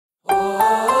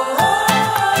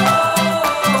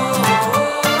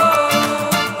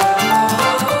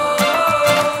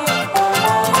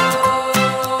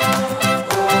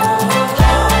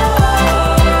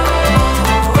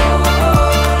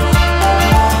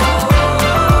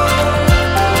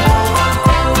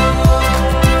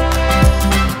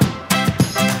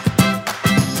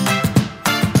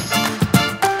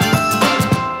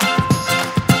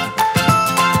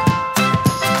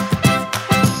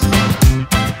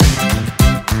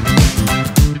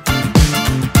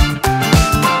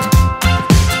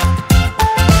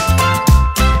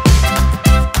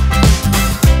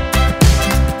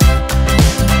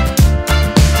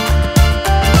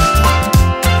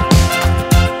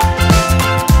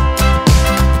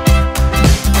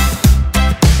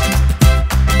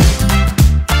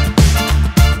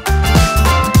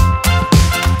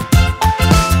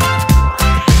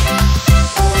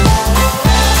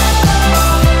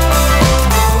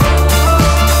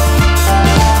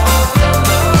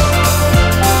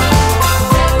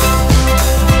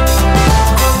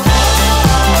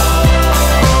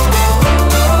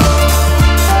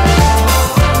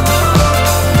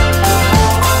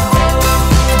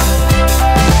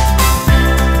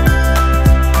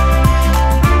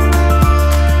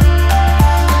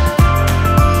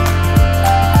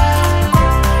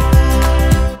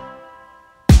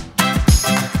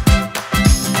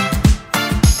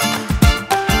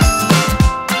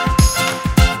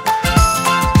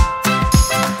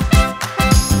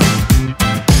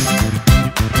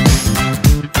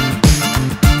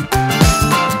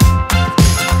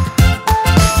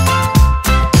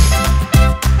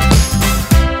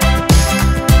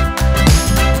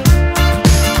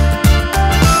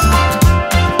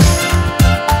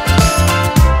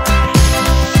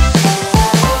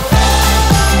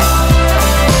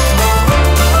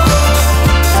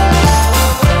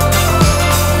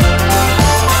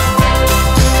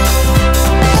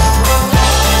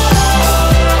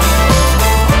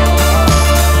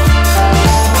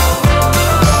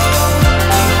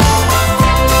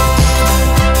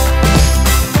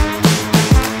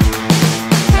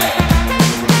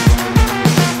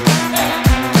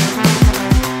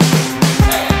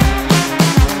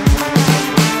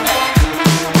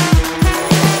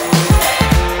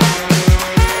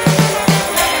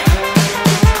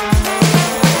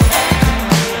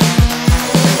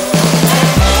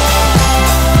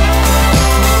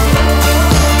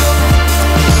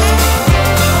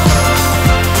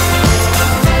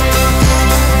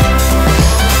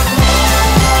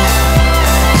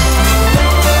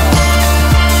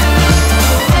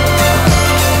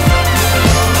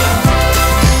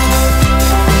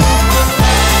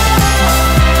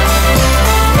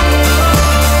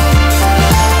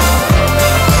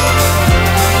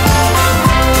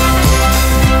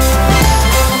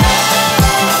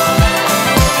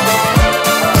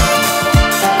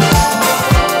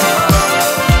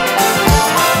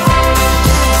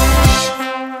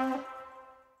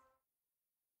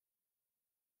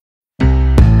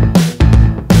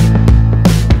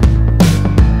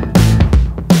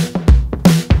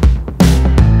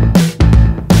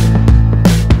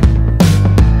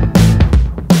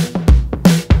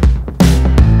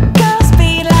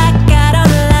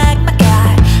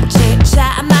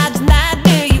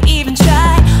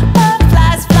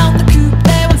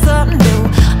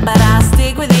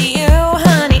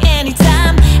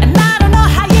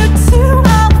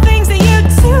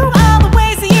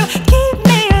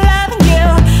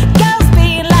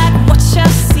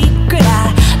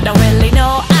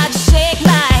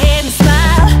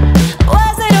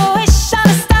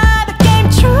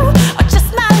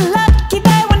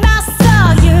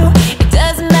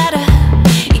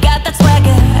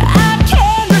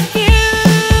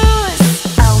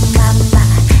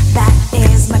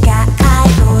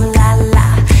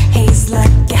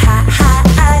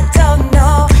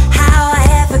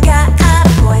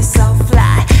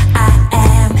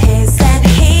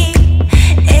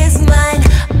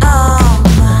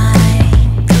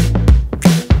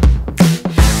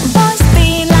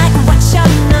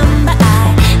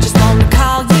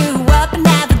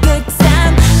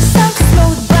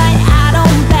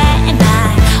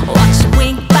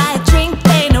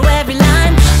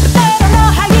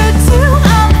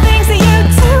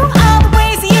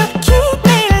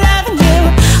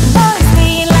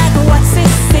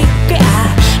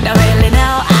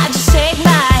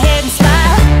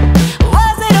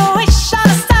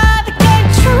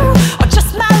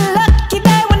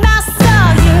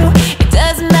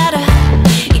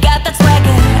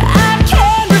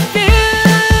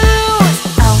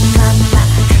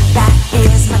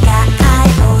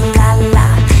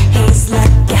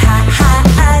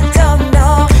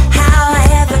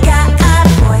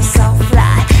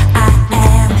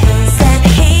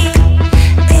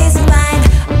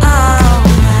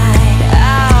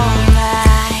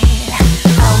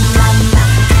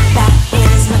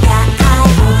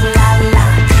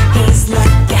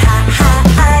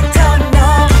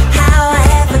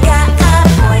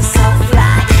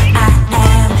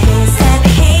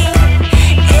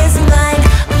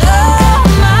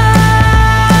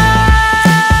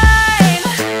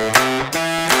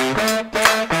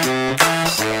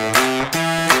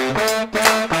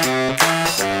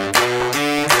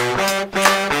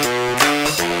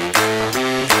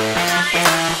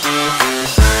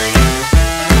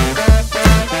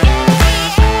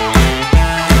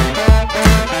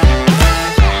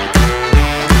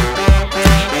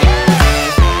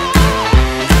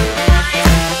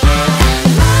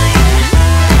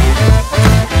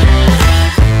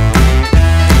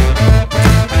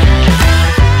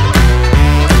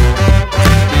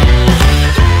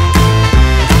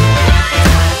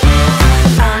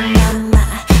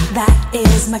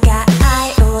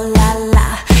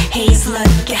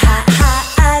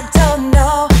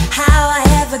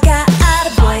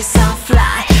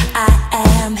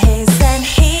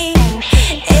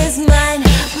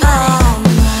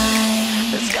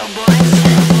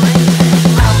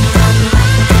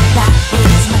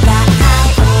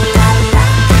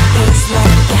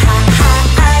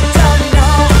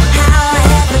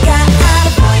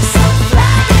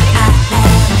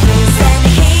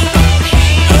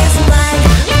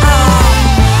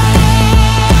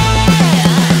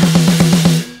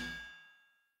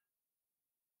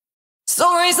So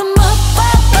raise them up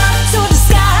to the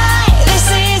sky.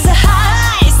 This is a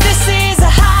heist, this is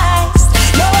a heist.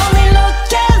 You're only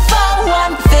looking for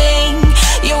one thing.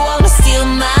 You wanna steal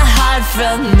my heart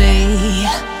from me.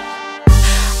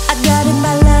 I got in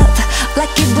my love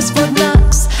like it was for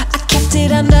knocks. I kept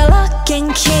it under lock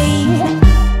and key.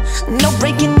 No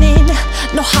breaking in,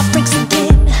 no heartbreaks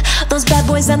again. Those bad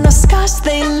boys and the scars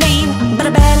they leave. But I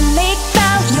barely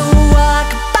felt you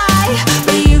walk by,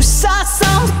 but you saw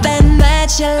something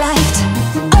that you liked.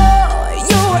 Oh,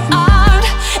 you were armed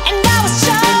and I was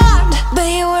charmed, but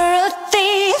you were a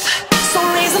thief. So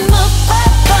raise them up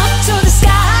to the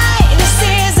sky. This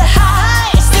is a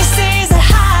heist, this is a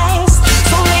heist.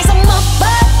 So raise them up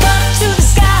to the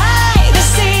sky.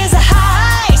 This is a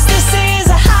heist, this is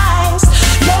a heist.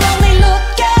 You're only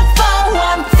looking for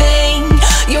one thing.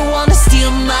 You wanna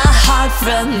steal my heart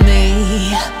from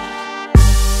me.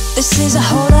 This is a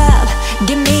hold up,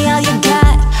 give me all you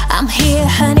got. I'm here,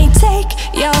 honey, take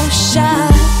your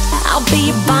shot. I'll be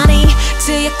your Bonnie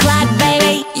till you Clyde,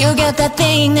 baby. You got that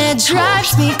thing that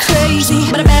drives me crazy.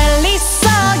 But I barely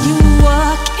saw you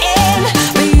walk in,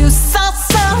 but you saw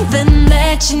something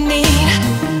that you need.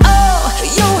 Oh,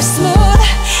 you were smooth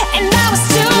and I was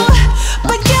too,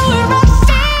 but you were a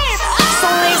thief. So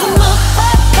raise them up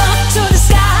to the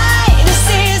sky. This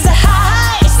is a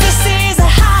heist, this is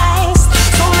a heist.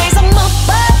 So raise them up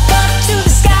to the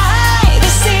sky.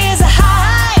 This is a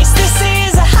heist, this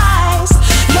is a heist.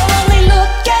 You're only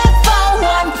looking for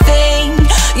one thing.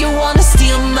 You wanna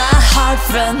steal my heart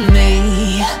from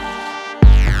me.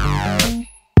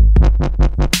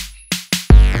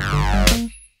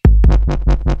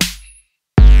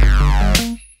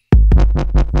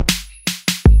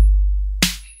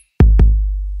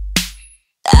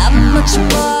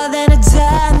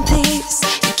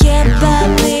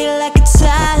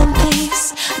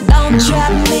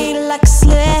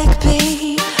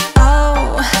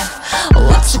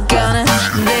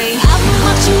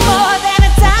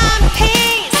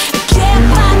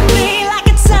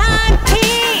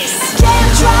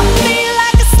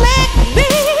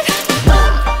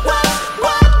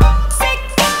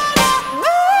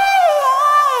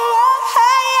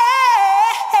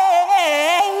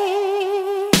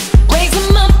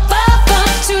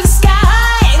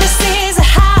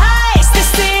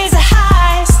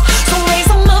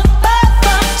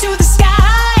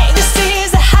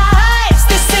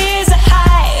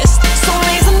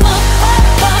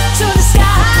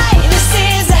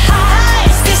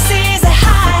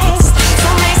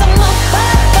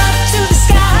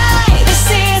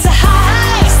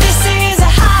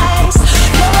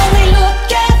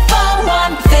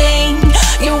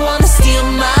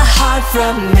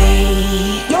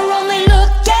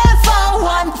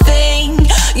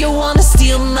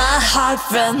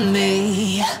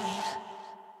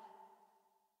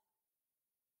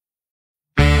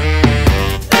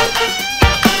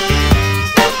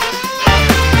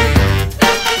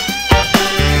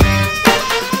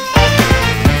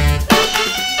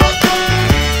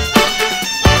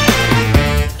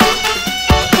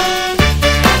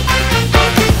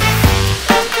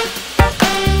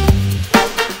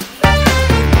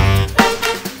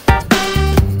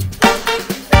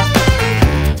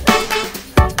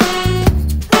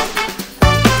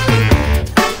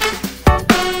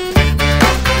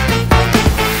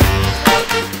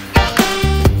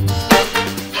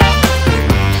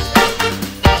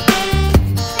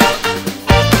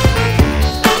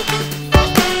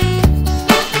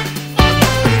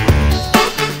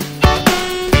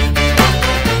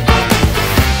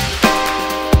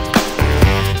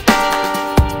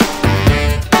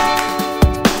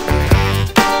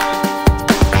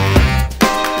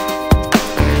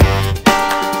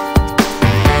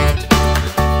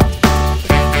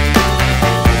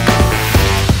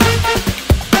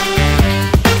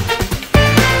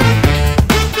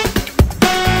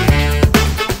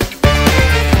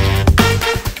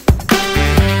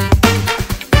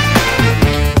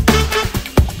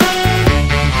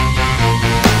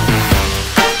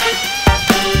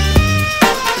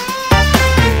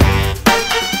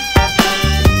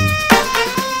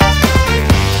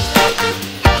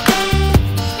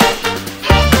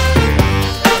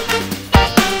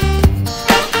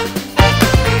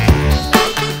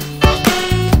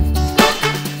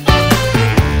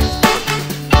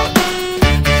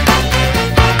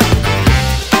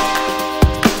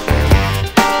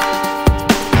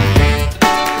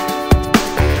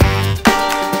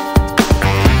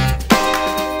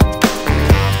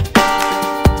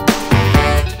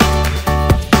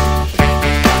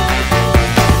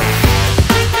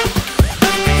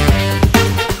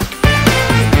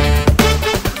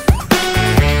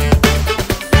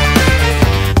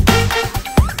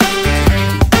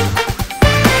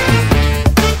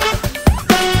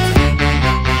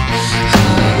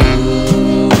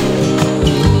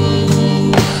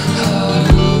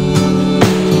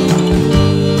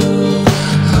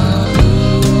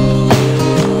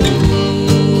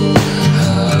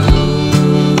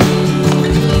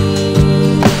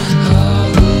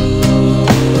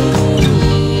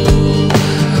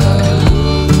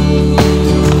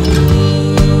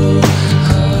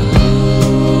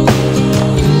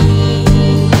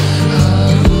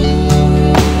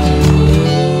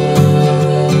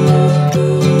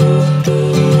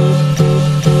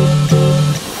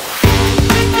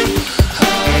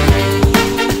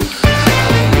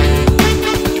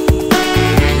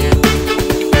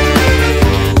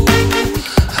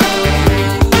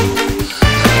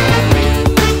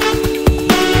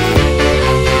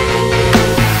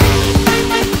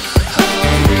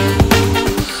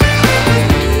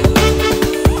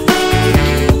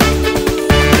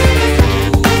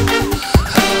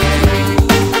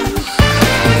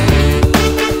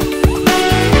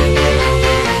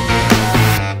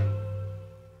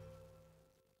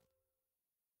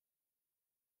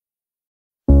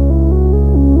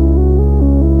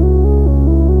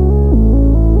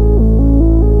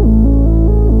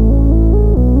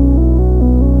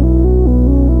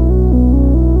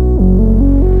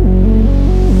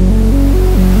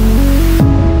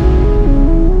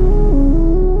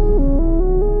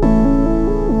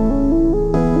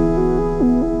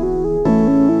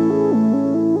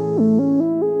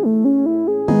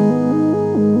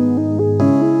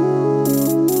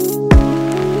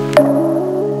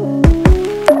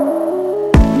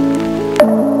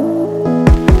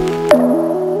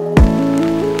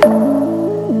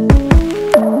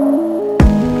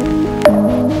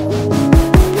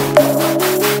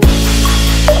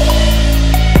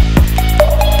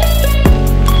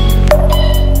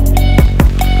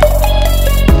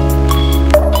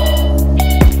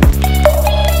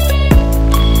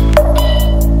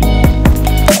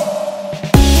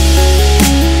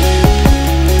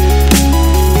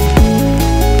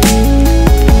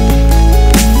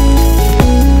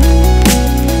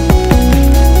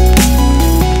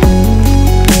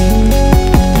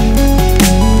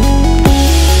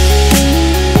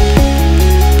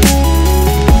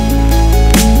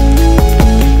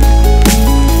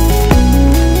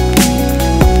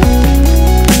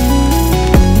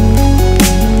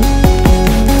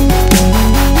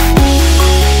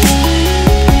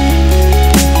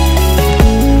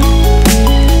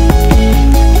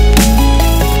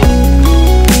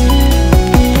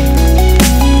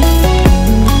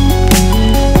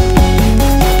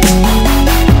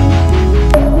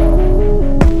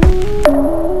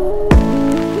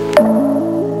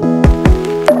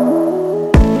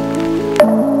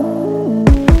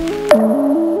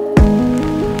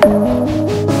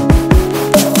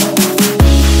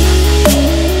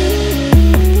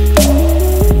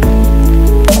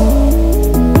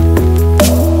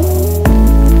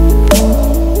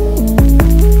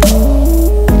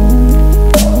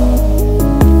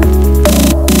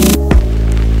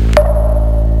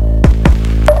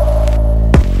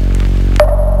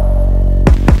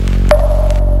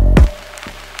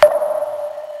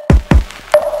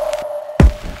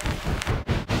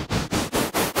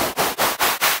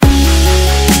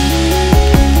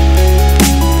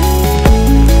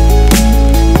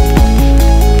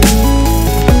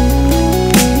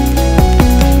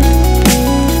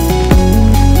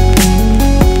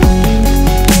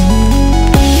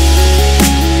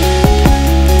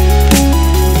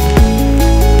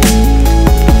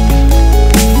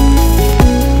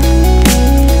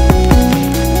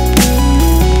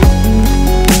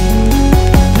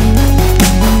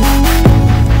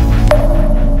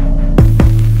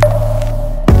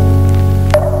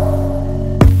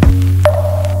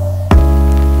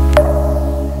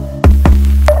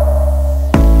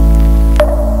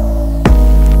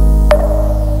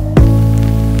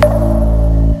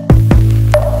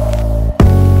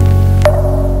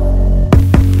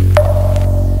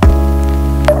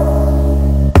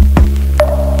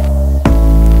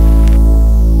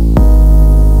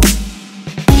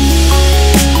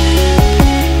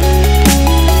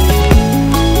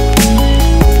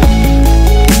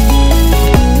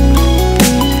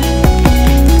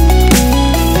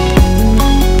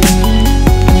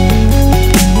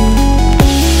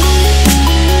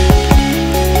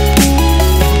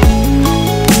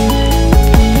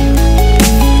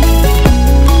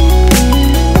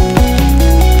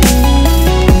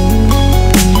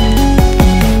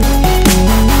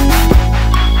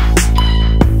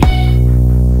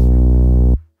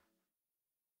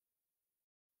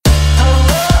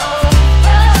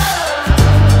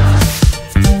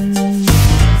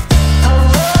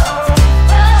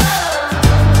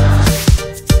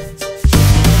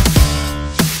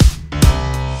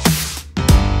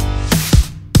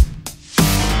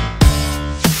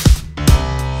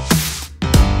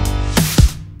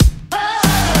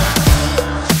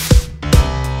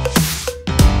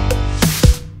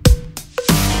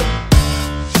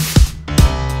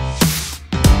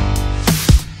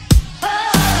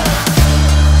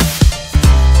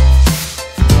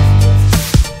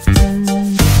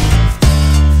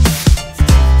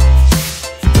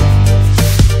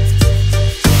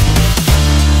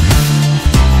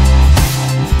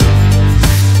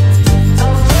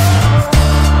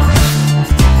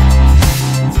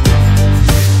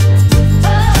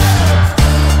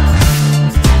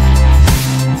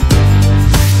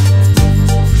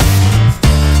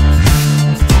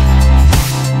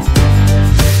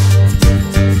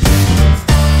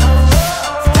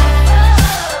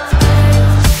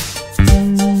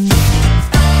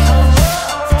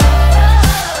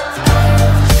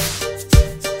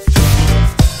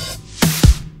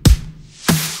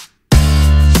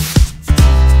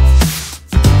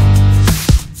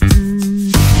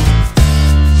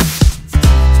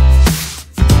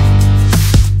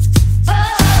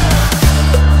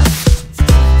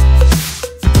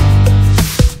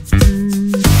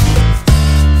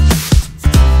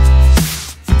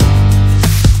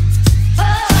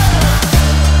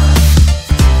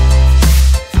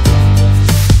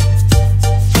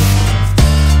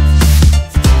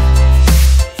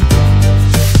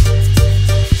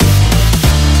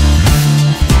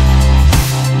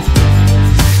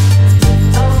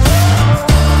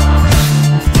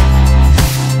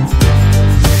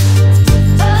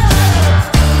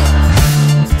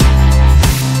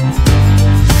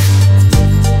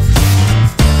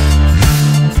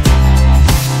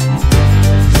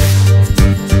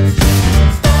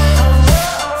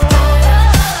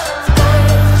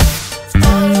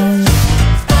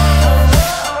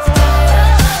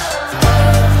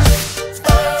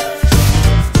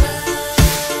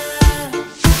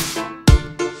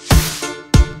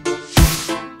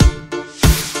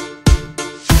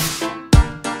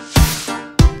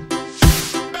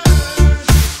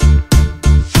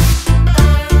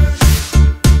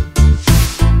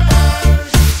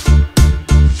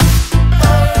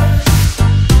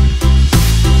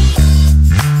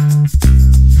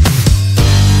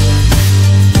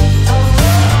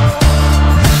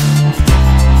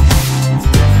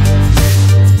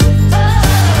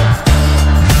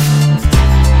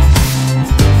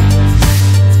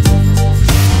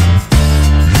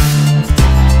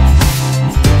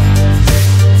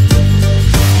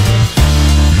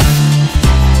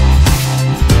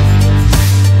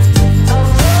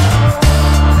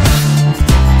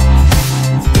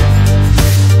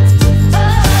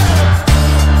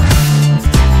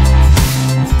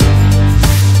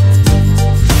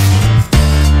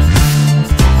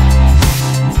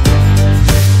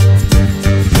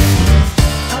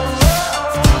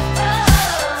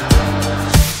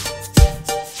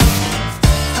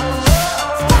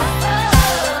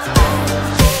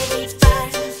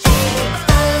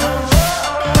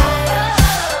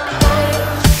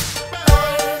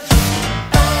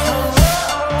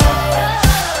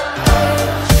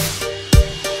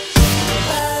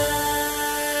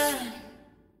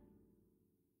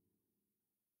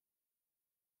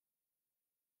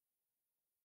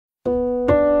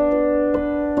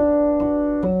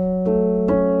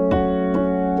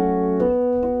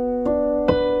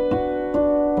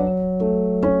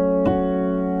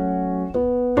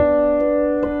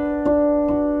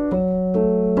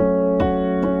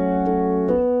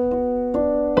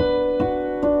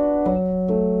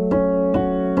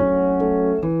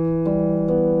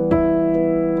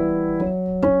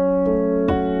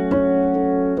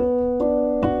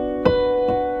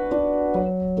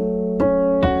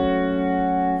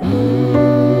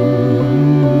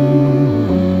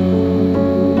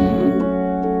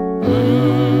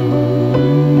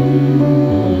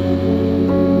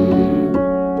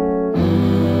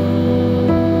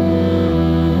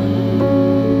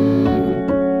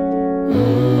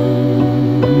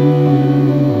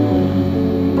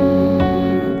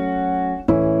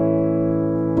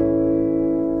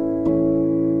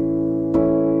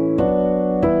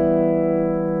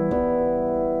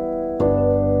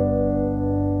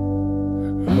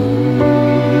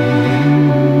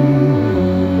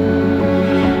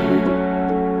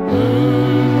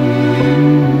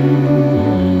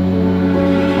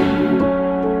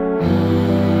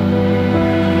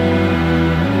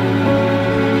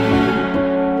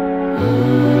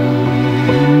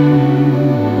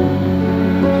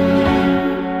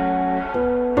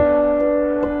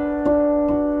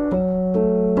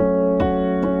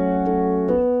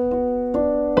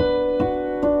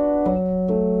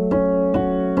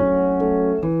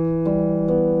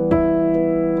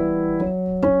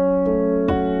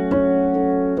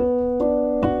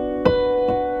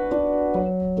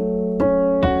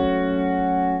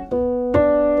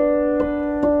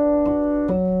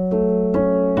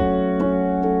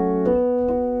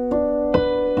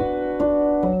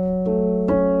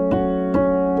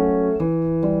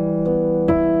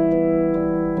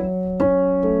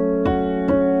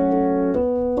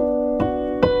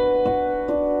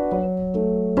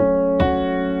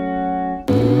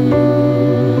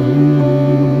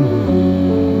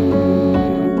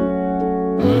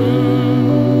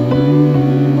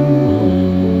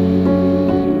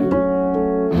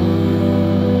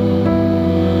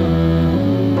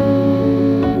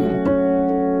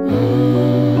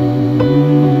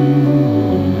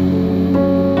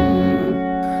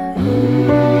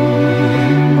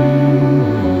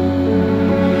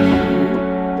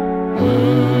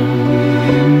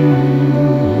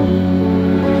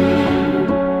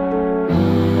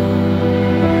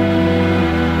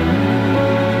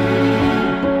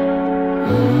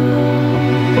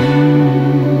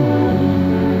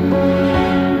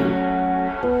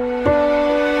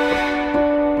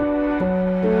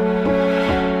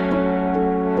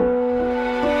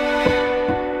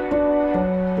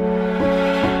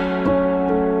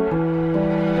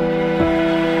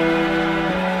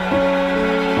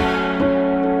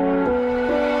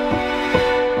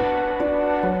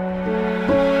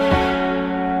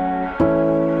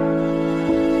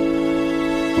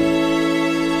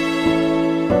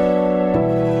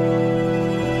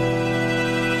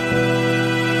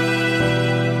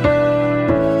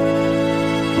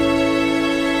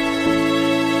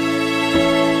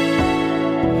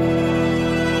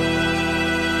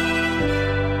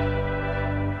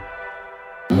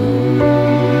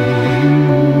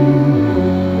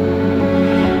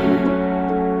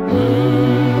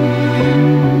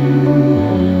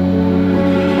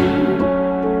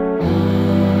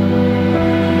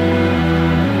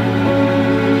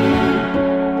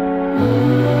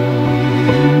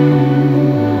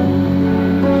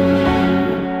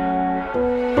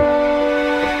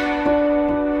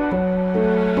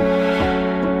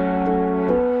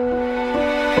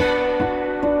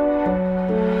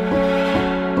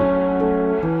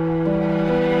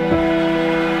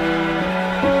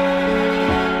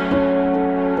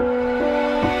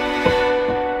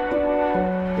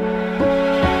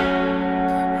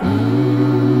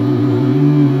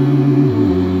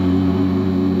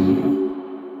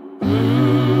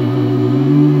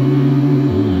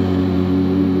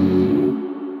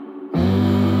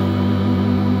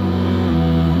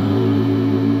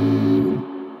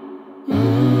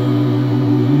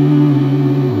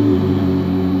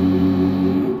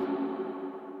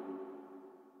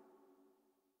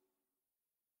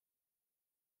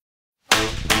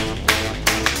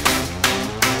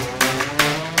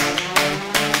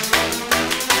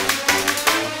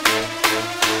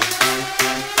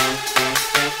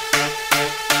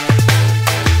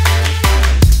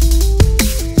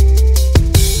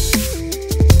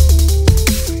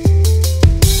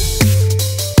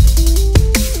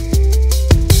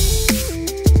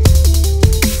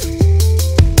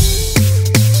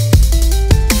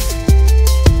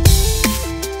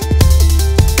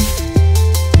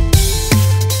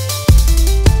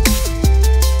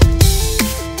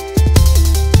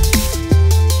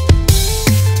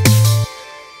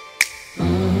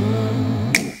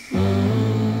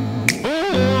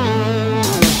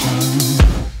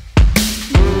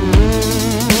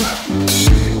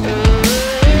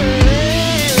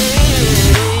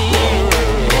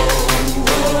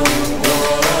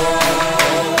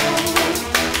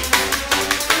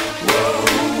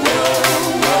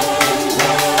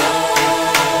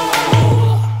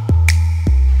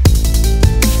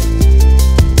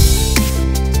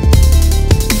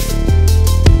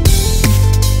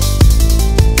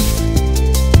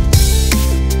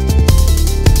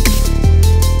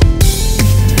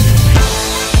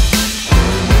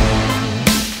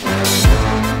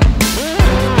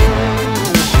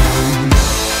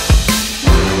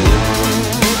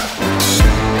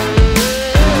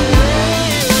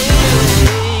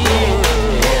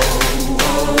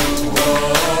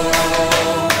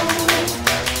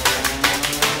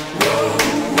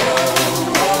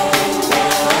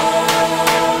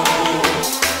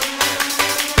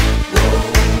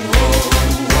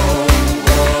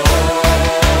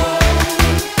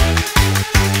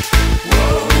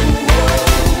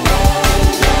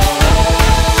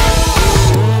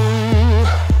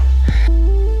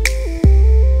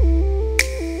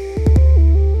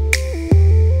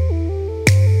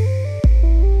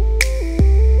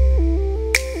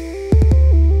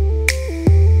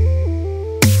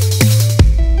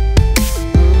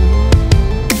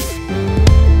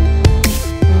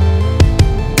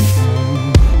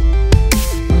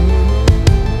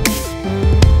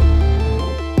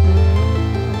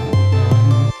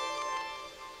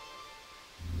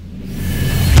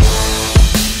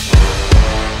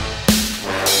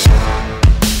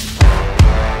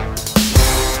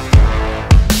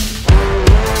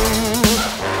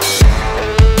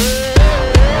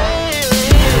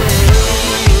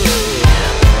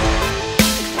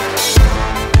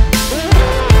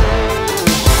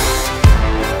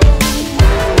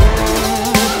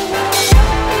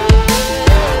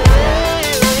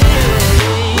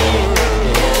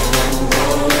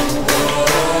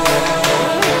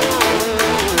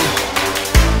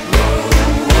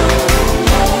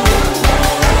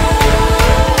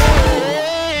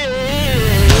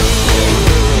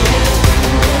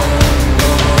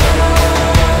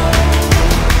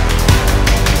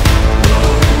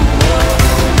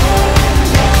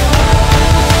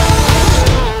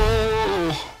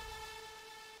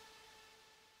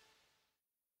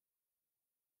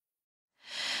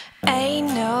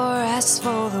 Ain't no rest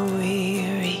for the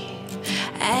weary,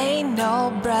 ain't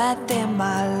no breath in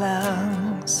my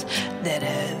lungs that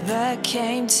ever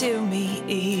came to me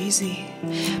easy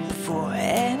before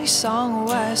any song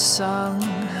was sung.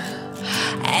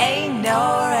 Ain't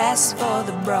no rest for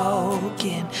the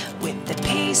broken with the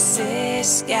pieces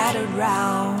scattered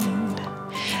round.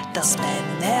 They'll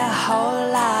spend their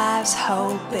whole lives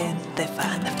hoping they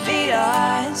find their feet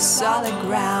on solid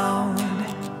ground.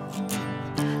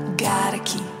 Gotta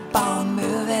keep on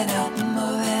moving up,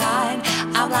 moving on.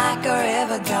 I'm like a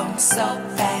river going so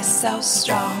fast, so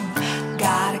strong.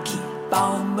 Gotta keep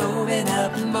on moving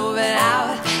up, moving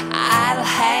out. Idle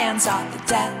hands on the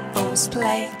devil's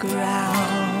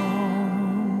playground.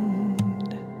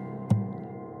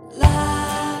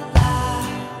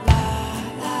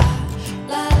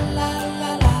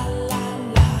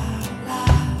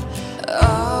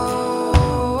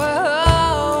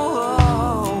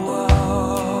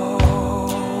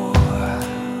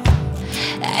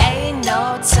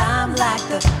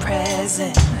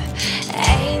 Present.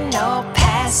 Ain't no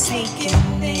past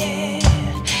sneaking in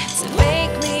to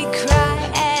make me cry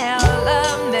and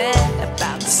lament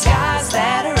about the scars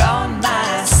that are on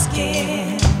my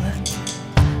skin.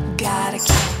 Gotta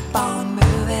keep on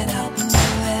moving up,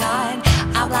 moving on.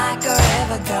 I'm like a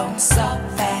river going so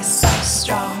fast, so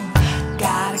strong.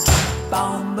 Gotta keep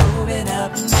on moving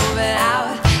up, moving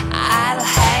out. Idle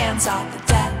hands on the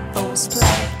devil's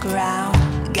playground.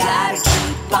 Gotta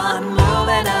keep on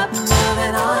moving up,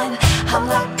 moving on. I'm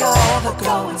like a river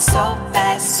going so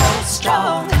fast, so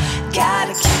strong.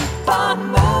 Gotta keep on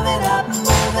moving up,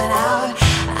 moving out.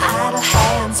 Idle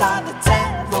hands on the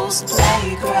devil's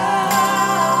playground.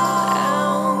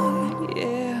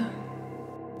 Yeah.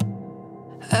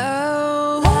 Oh.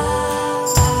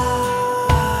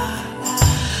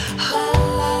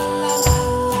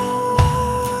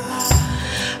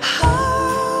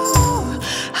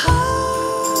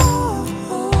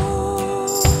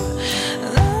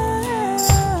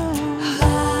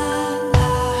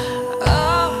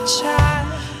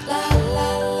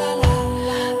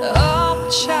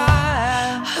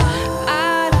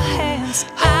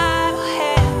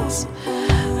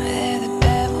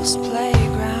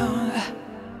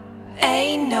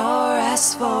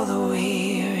 For the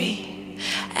weary,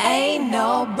 ain't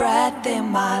no breath in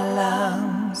my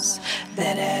lungs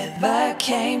that ever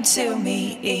came to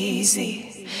me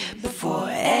easy before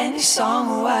any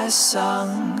song was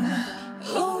sung.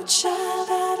 Oh child,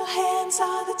 idle hands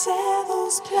are the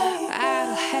devil's playground.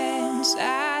 Idle hands,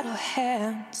 idle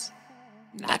hands.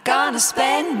 Not gonna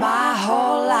spend my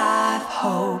whole life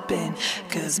hoping,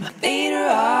 'cause my feet are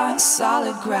on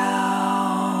solid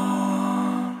ground.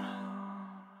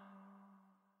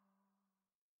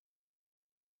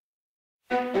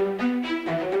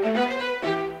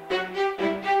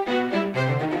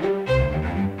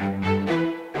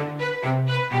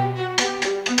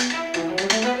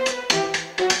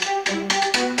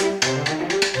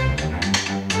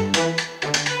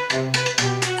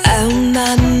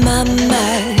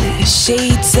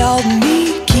 She told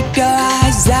me, keep your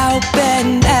eyes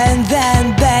open, and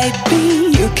then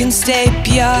baby, you can stay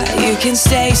pure, you can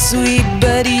stay sweet.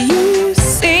 But you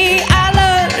see, I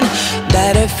learned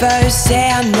better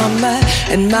firsthand. Mama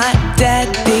and my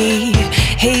daddy,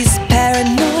 he's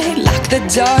paranoid. Lock the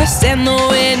doors and the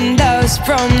windows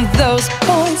from those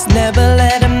boys. Never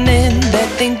let them in,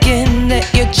 they're thinking that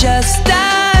you're just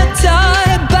a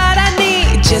toy. But I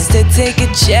need just to take a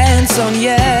chance on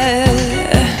you.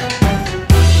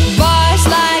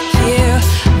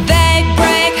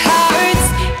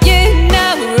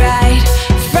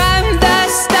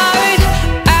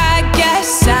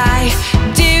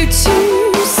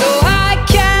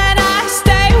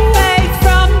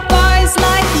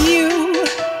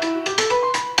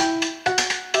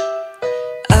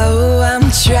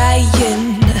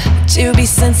 To be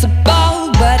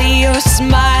sensible, but your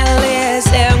smile is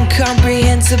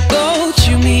incomprehensible.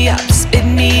 Chew me up, spit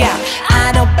me out. I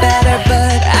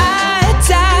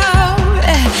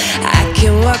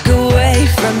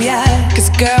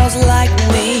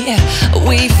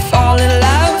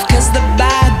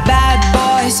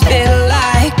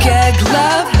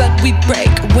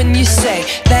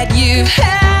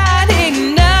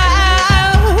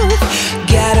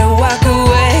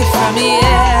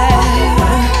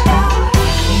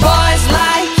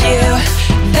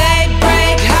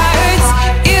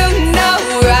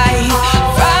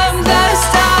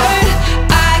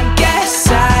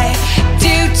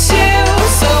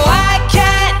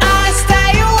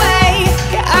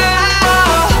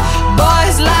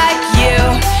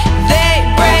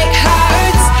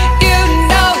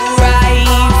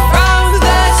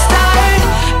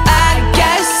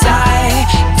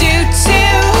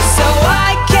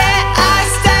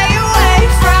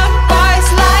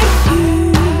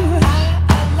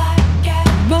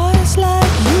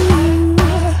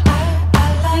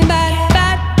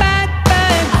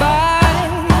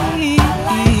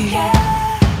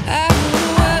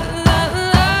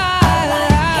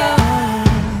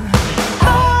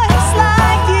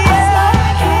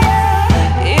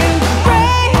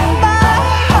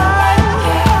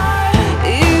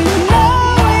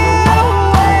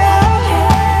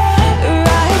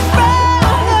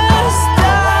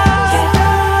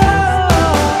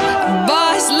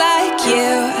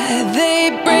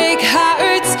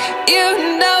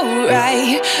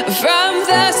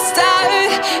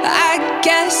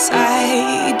guess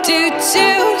I do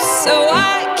too. So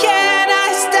why can't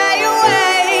I stay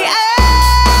away?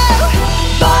 Oh,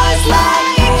 boys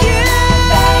like you,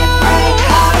 they break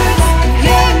hearts.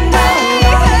 You know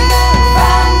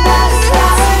from the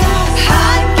start.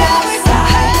 I guess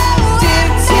I do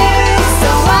too. So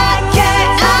why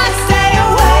can't I stay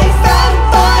away from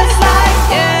boys like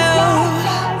you?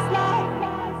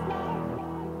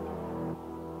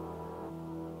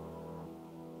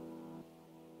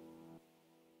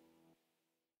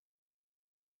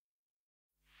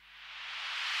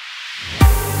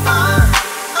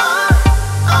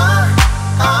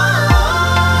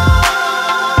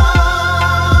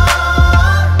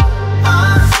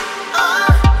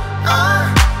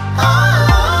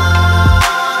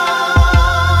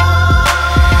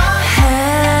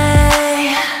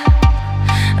 Hey,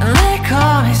 they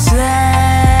call me Slayer.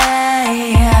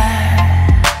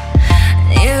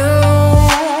 You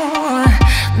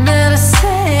better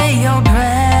say your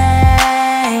prayers.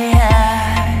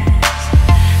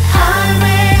 I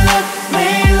may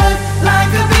look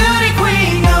like a beauty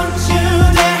queen. Don't you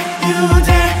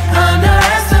dare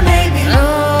underestimate me. No,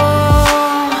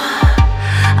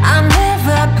 I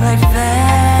never play fair.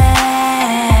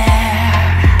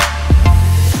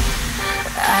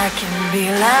 I can be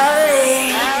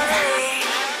lovely,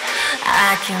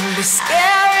 I can be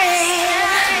scary.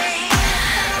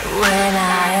 When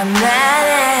I am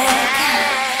manic,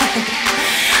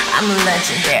 I'm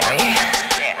legendary.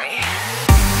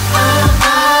 Oh,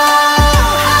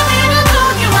 how did I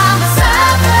told you I'm a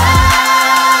savage?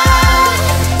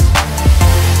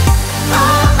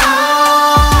 Oh,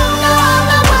 no, I'm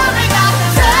not worried about the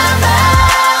damage.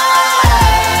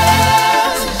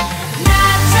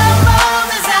 Natural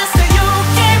disaster, you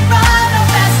can't run no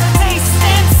faster, taste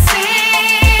and see.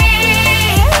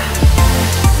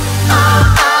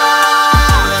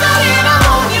 How did I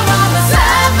warn you I'm a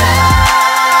savage?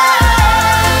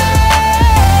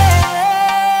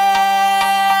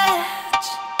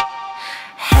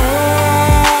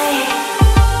 Hey,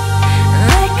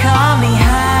 they call me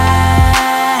honey.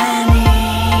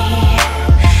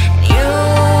 You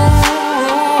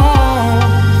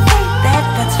think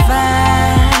that's funny?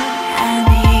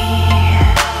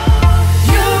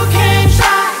 You can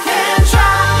try,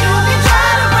 you can try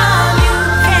to run. You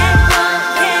can't run,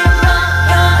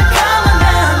 gonna come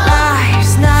undone.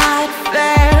 Life's not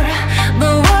fair,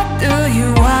 but what do you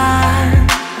want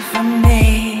from me?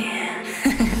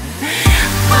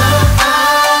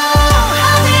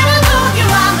 How did I told you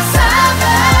I'm a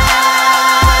savage?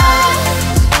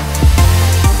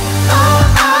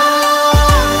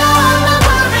 No, I'm not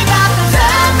worried about the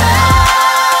damage.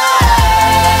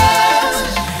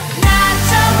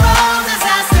 Natural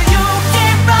disaster, you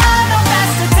can't run no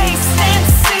faster, taste and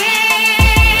see.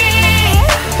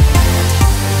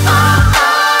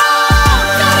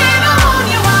 How did I warn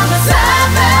you I'm a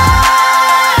savage?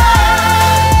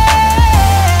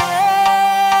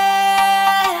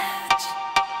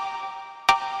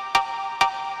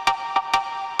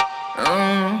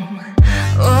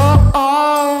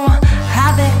 How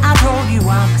did I told you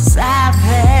I'm a savage?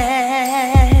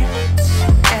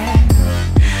 Yeah.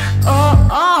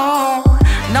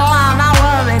 No, I'm not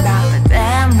worried about the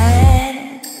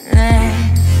damage.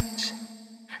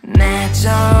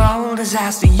 Natural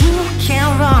disaster, you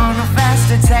can't run no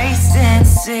faster, taste and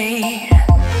see.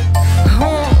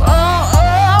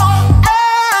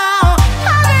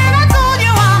 How did I told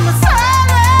you I'm a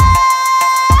savage?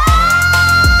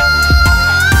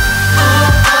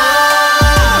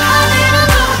 How did I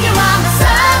told you I'm a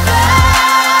savage?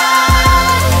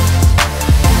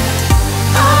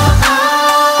 No,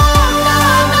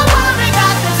 I'm not worried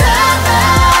about the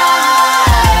damage.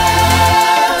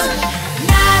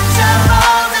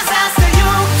 Natural disaster,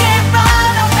 you can't run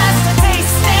no faster,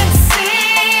 taste and see.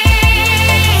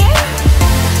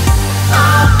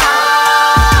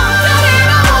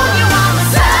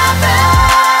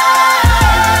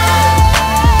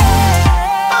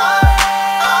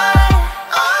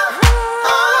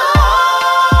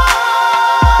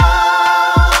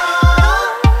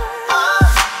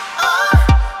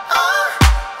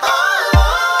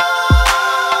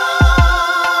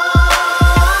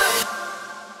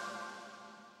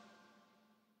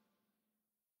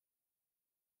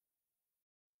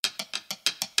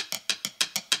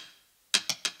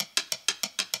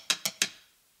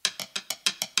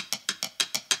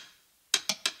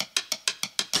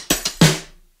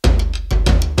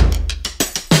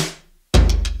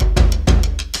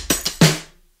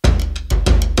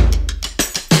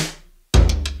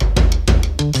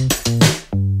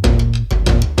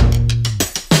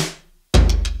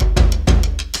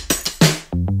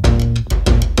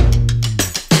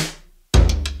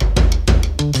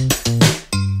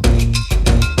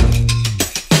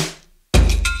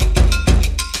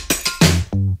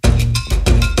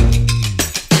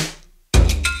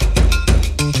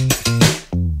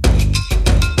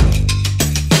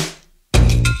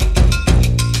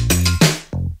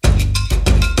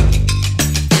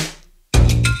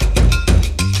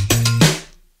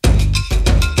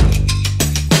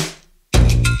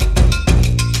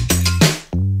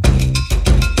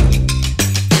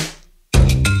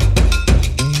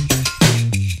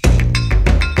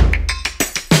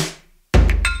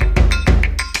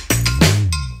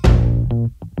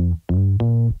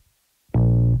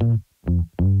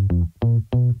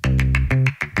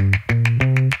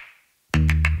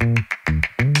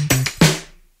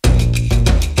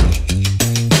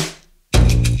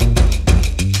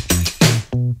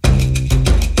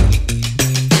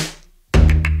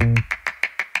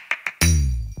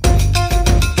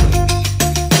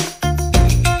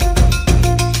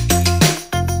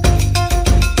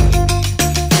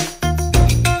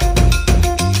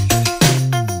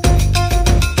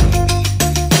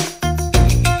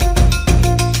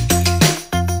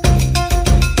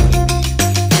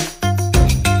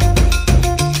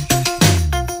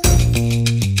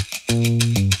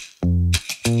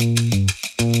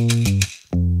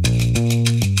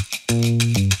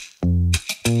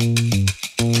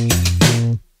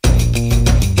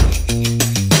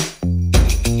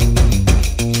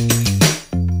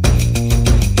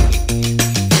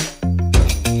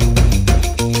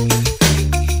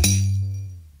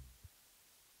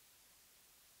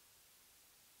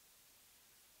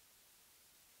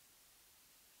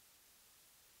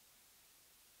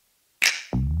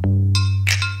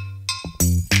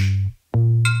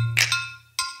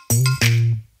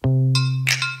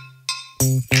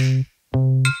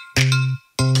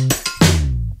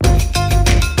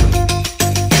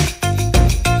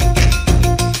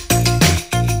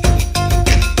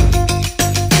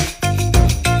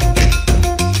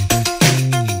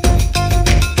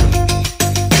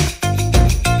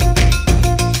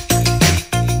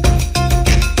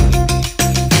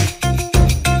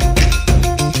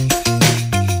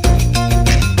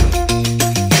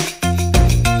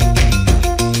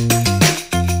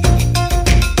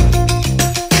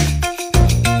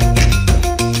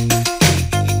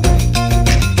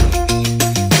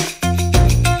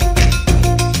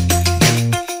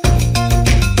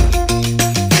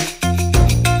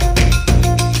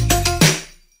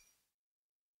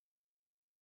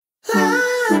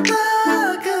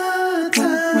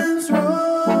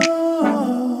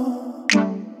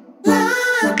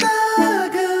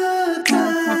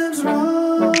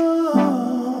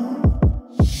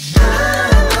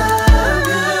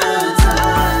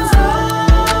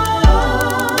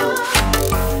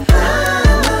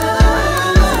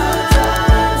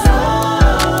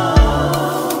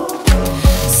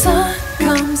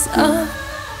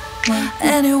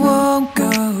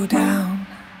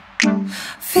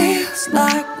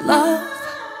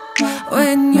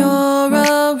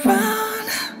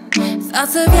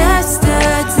 Thoughts of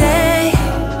yesterday,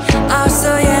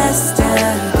 also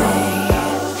yesterday.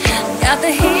 Got the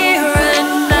here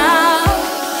and now,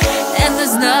 and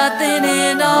there's nothing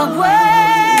in our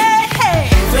way.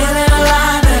 Feeling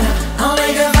alive and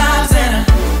only good vibes and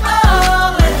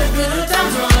oh, let the good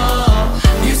times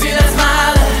roll. You see that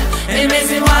smile, it makes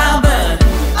me wild, but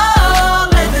oh,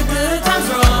 let the good times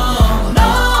roll.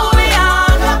 No, we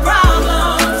all got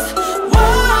problems,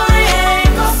 worry ain't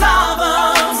gon' solve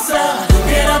them. So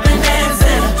get up and dance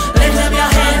and lift up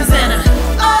your hands and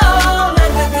oh,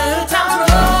 let the good times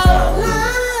roll.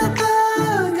 Let the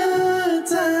good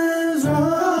times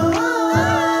roll.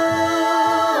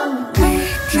 We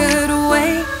could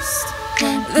waste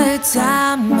the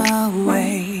time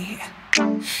away,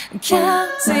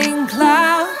 counting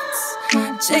clouds,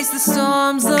 chase the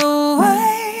storms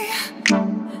away.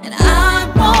 And I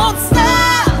won't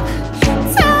stop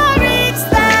till I reach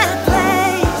that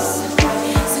place.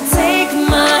 So take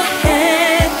my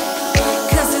hand,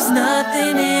 'cause there's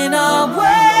nothing in our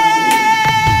way.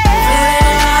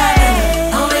 Feeling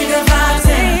alive, only good vibes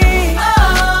and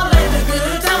oh, let the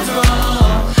good times roll.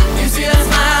 You see that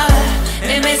smile,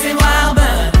 it makes me wild,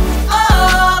 but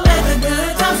oh, let the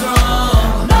good times roll.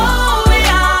 No, we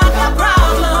all got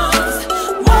problems,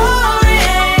 worry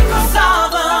ain't gon'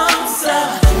 solve them. So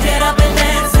get up and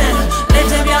dance and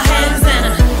lift up your hands and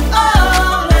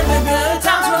oh, let the good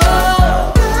times roll.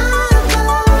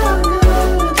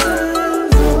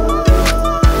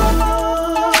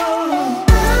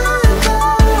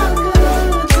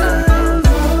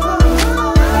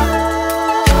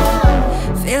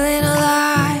 Feeling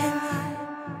alive,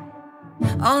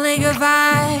 only good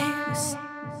vibes.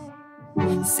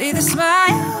 See the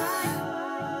smile,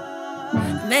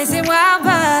 amazing wild,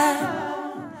 but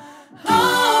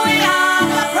oh, we all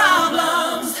got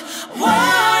problems,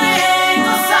 worry ain't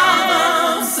gon' solve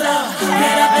them. So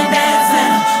get up and dance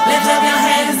and lift up your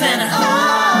hands and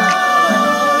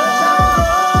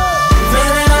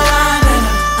feeling alive and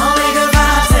only good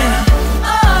vibes and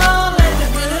oh, let the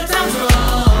good times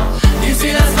roll. You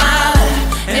see that smile,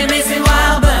 it makes me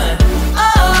wild, but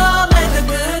oh, let the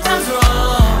good times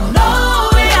roll. No,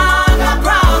 we all got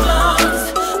problems,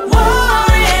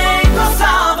 worry ain't gon'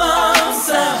 solve them.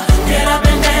 So get up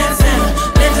and dance and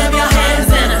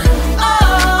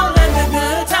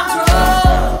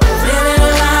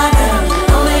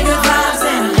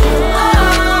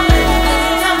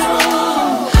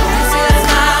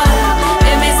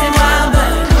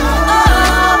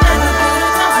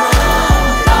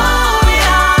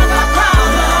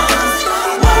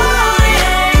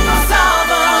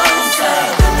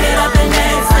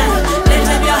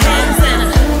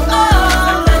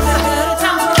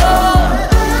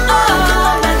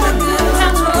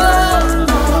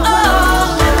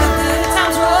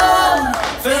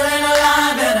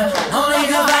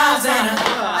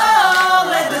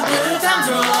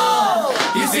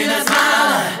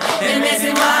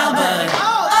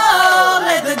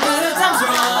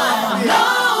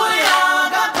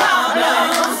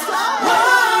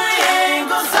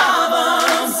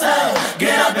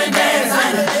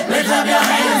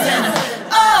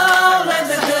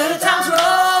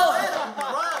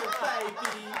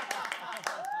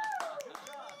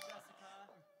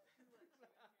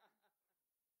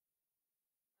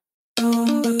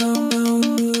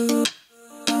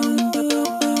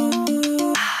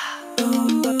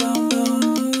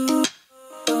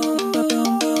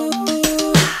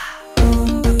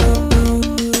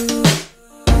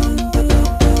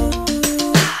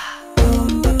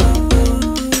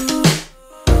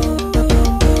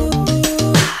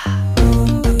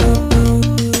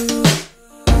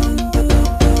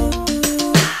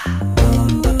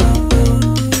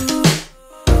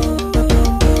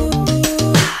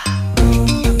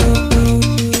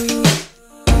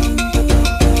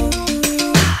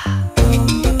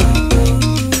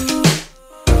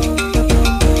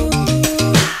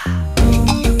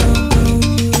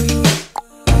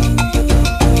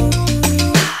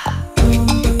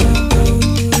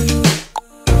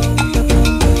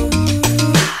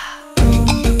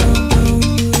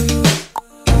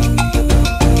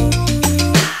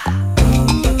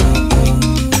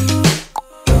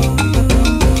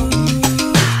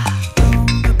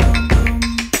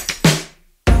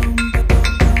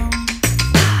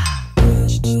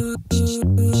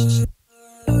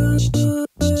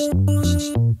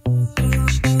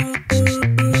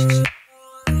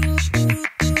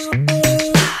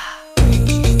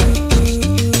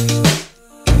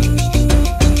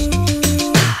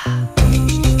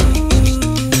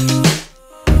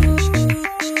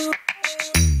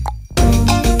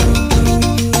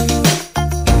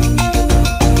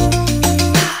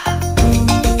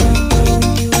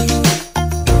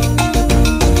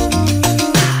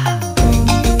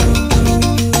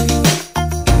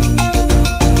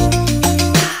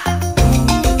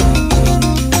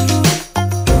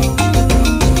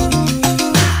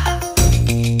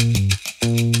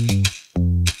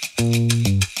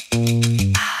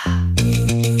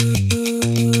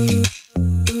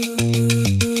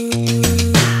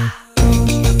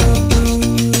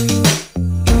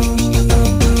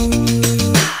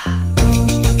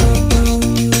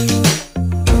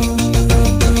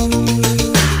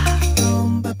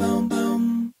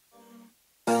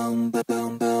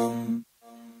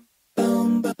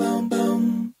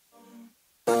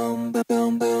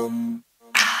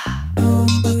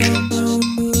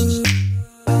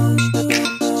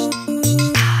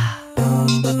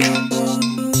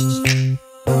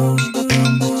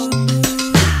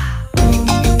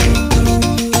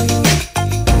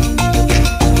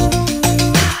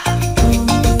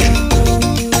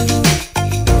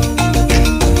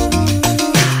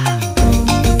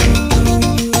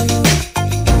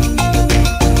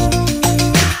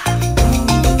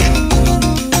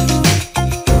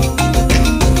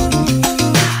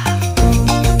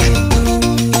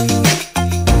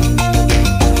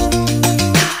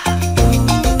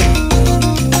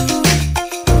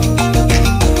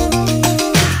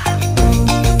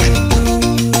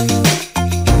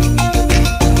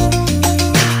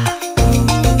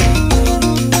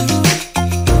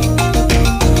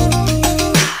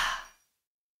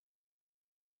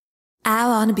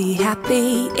wanna be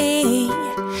happy,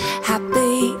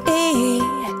 happy,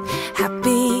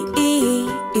 happy.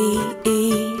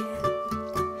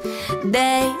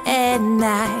 Day and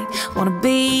night, wanna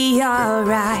be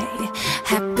alright,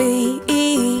 happy.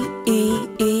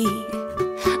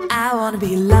 I wanna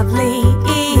be lovely,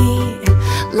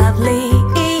 lovely,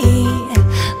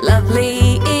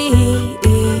 lovely.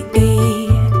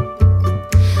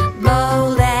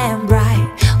 Bold and bright,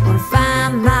 wanna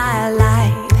find my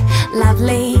light,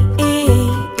 lovely.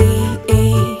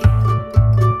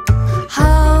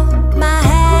 Hold my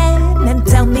hand and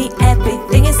tell me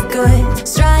everything is good.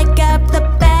 Strike up the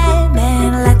band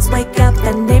and let's wake up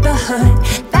the neighborhood.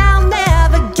 They'll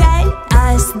never get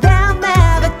us, they'll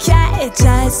never catch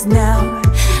us. No,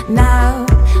 no,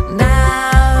 no.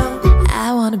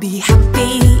 I wanna be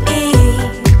happy,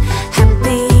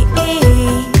 happy,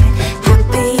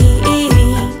 happy.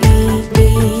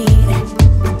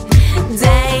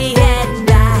 Day and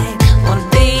night, wanna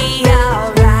be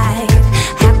alright,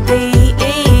 happy.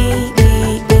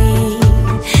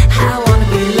 I wanna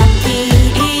be lucky,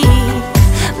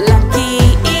 lucky,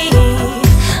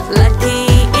 lucky.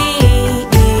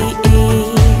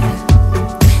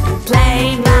 Play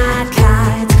my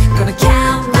cards, gonna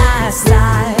count my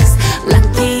stars,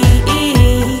 lucky.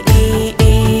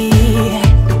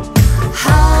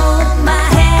 Hold my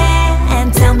hand and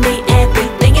tell me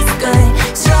everything is good.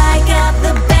 Strike up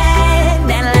the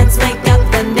band and let's wake up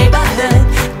the neighborhood.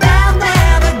 They'll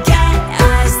never get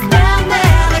us, they'll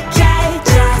never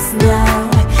catch us. No,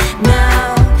 no,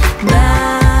 no,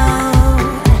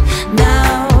 no,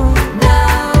 no,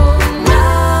 no.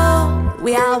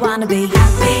 We all wanna be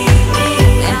happy.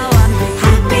 We all wanna be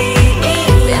happy.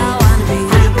 We all wanna be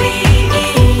happy.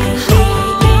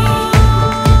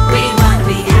 We wanna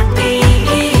be happy.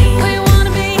 We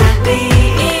wanna be happy.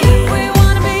 We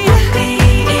wanna be happy.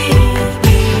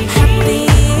 Happy.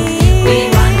 We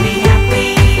wanna be happy.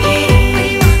 We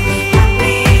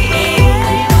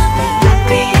wanna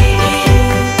be happy.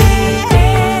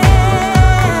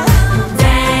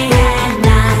 Day and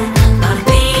night, gonna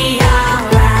be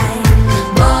alright.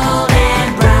 Bold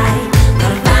and bright,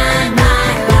 gonna find my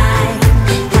light.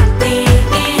 Happy.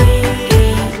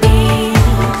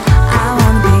 I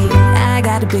wanna be, I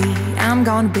gotta be, I'm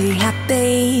gonna be happy.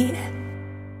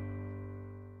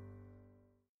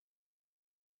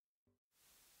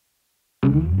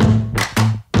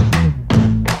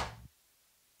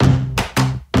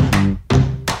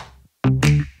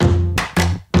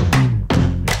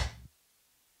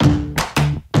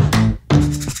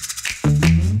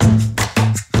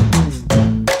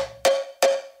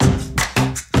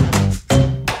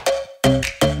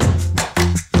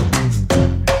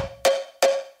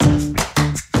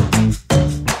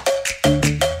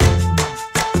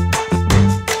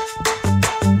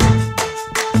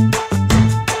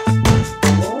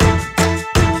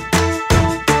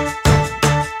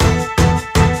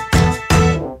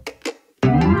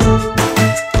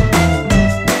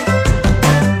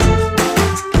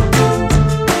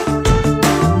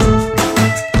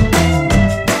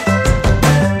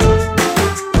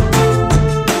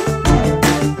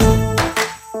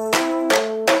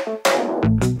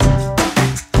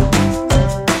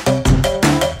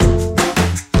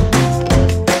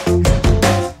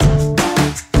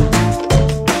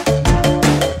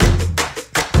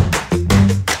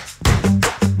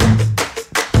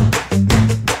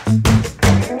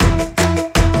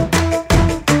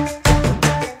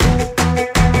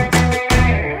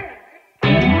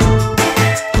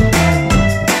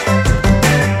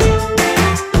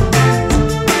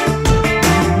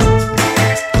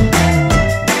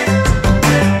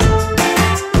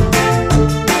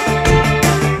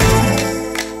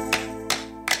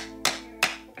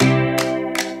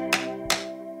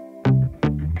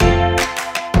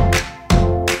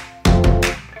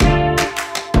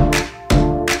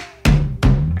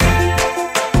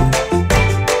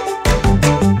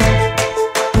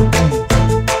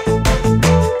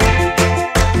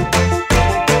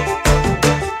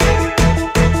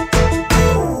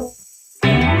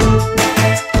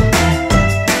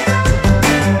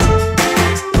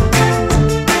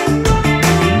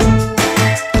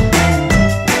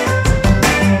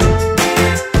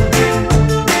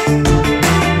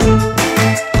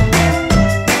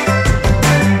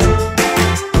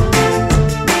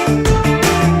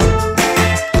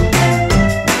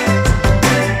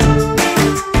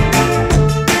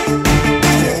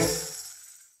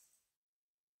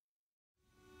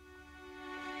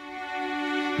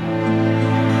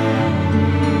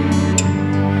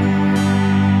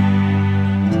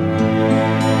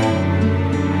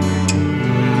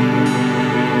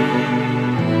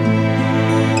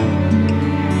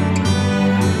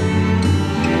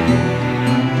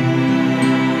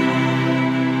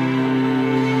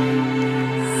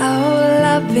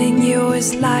 Loving you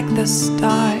is like the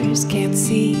stars, can't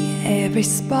see every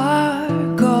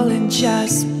sparkle in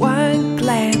just one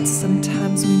glance.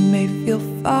 Sometimes we may feel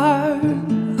far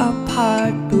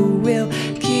apart, but we'll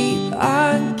keep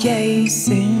on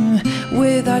gazing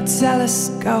with our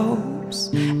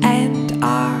telescopes and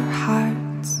our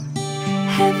hearts.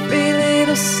 Every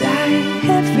little sigh,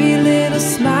 every little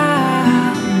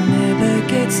smile never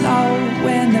gets old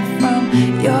when they're from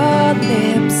your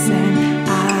lips. And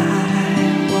I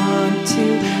want to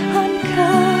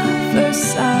uncover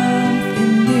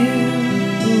something new.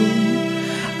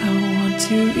 I want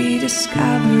to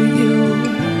rediscover you.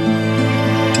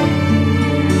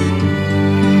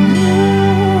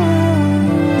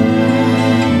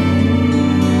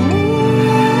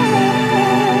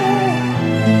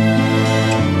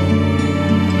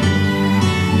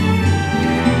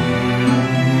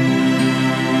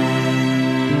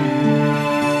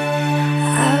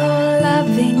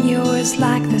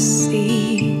 Like the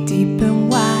sea, deep and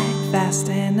wide, vast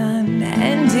and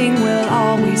unending. We'll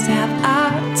always have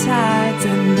our tides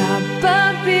and our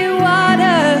bumpy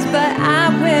waters, but I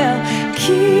will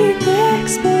keep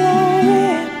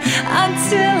exploring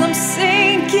until I'm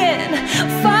sinking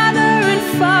farther and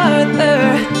farther.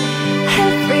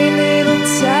 Every little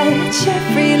touch,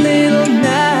 every little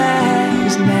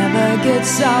nudge never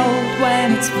gets old when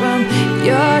it's from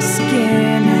your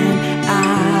skin. And I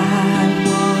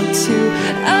want to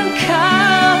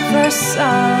uncover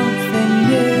something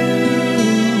new.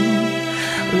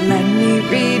 Let me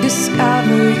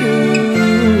rediscover you.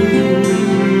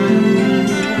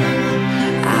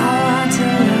 I want to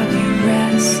love you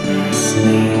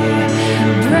restlessly,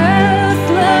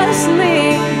 breathlessly.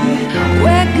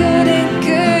 We're good and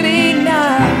good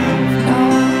enough. No,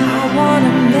 I want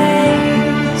amazing.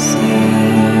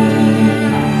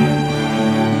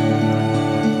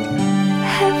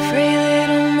 Every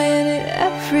little minute,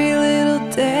 every little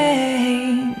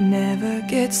day never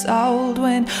gets old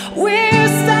when we're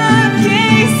stargazing.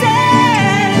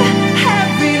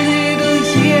 Every little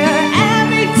year,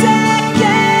 every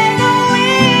decade, we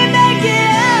make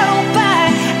it out, but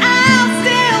I'll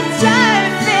still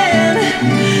dive in.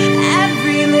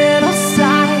 Every little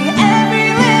sigh, every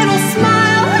little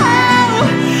smile, oh,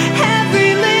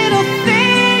 every little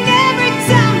thing, every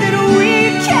time that we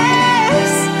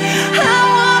kiss, I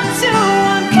want to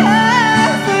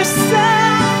uncover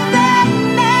something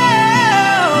new.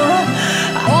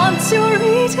 I want to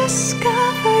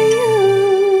rediscover you.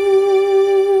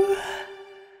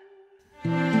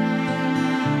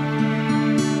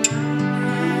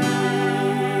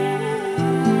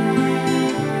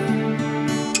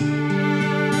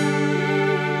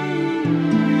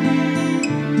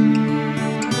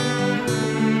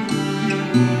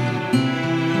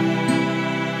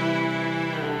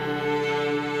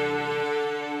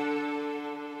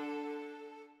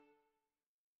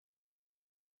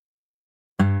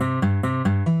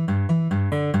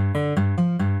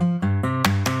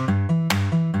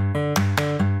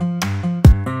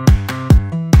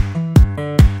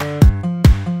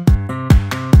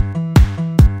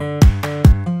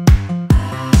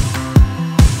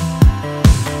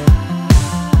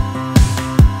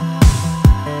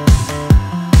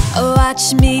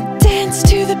 Watch me dance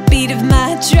to the beat of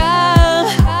my drum.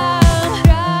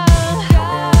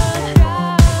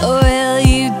 Will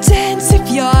you dance if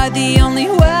you're the only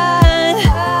one?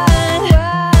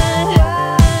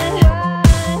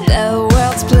 The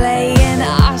world's playing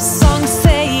our song,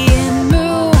 saying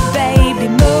move, baby,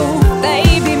 move,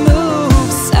 baby, move.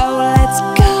 So let's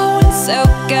go and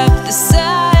soak up the sun.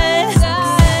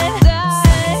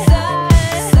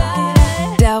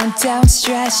 Don't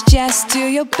stress, just do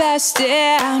your best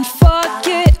and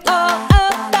forget all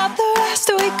about the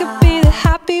rest. We could be the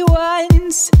happy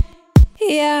ones,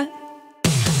 yeah.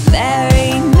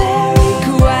 Very, very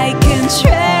quite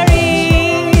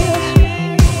contrary,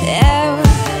 yeah.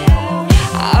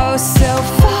 Oh, so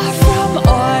far from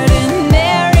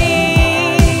ordinary,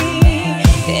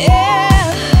 yeah.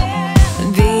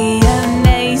 Be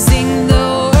amazing, the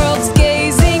world's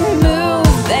gazing. Move,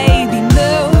 baby,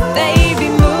 move, baby,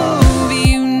 move.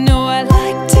 You know I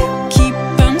like to keep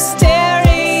them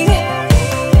staring.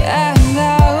 I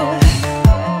know.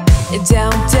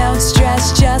 Don't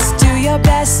stress, just do your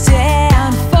best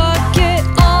and forget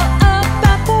all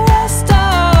about the rest.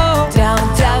 Oh,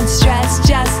 don't stress,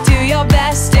 just do your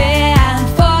best and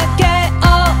forget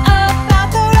all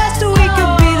about the rest. We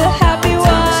could be the happy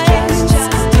ones.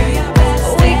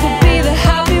 We could be the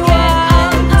happy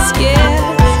ones, yeah.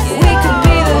 We could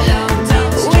be the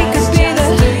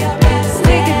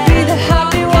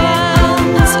happy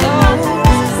ones. Oh,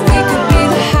 we could be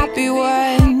the happy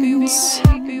ones.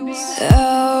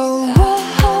 Oh.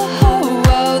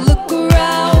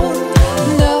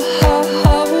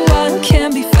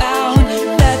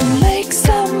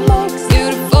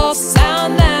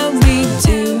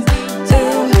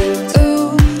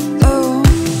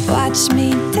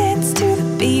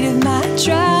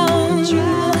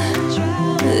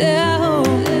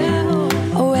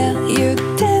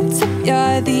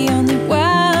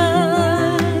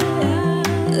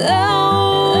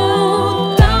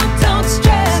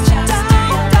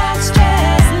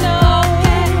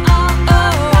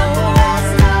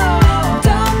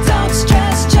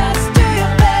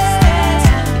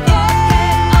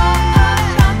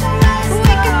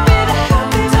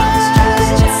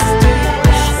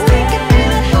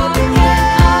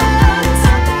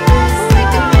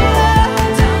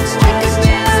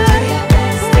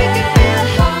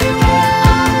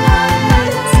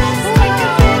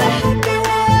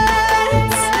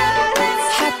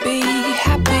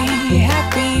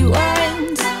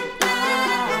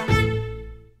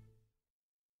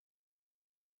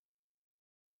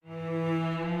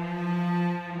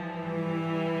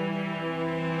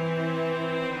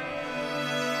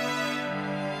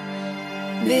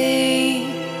 Be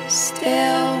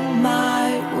still, my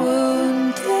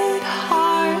wounded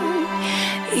heart.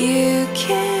 You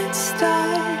can't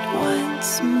start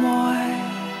once more.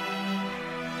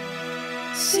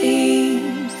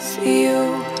 Seems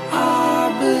you are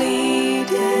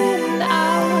bleeding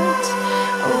out,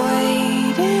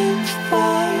 waiting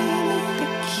for the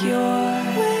cure.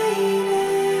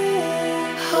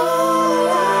 All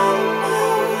I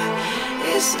know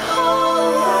is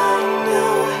all I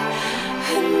know,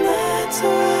 and that's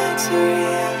what's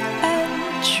real and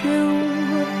true.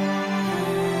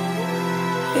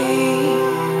 Be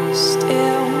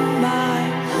still, my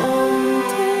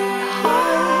wounded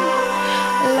heart.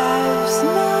 Love's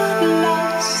not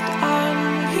lost on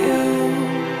you.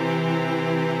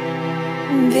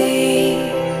 Be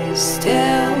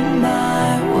still, my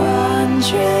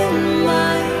wandering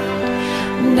mind.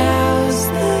 Now's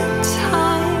the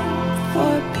time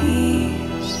for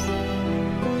peace.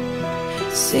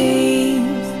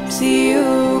 Seems you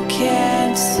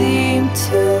can't seem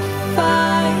to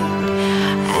find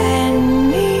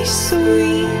any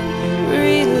sweet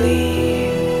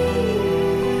relief.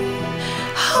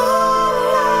 All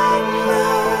I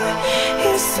know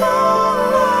is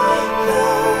all I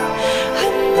know,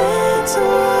 and that's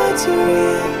what's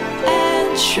real and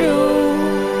true.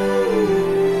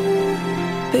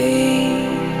 Be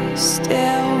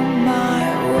still, my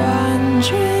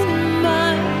wandering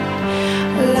mind.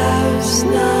 Love's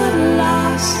not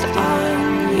lost on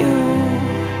you.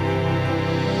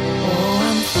 Oh,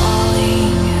 I'm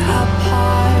falling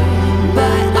apart,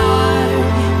 but are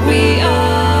we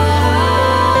all?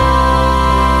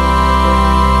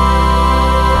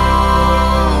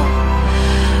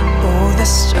 Oh, the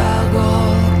struggle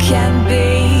can be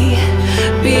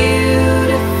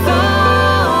beautiful.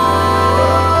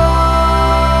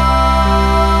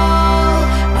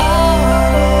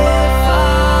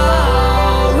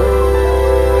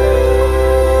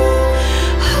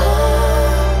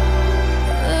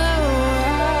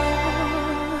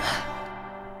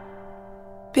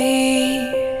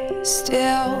 Be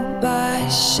still by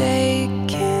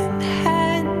shaking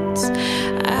hands.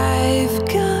 I've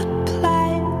got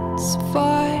plans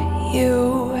for you.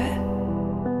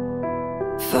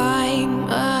 Find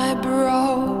my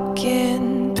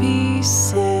broken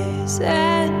pieces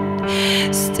and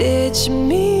stitch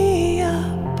me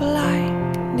up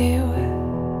like new.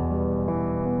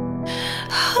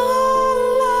 All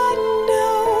I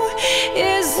know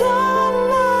is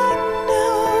all I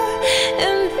know,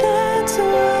 and that's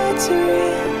what's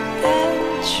real and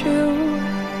true.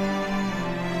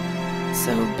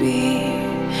 So be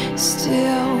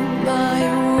still, my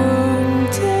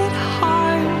wounded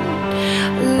heart.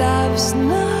 Love's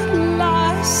not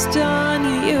lost on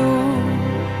you.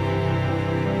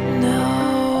 No.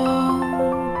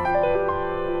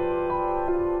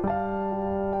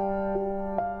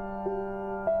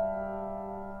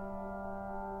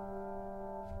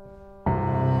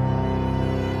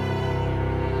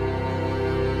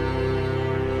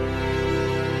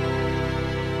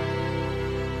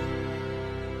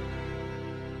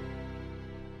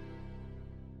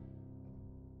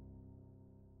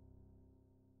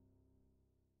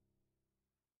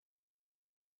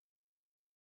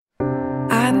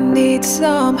 I need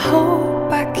some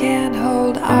hope I can't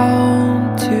hold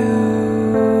on to,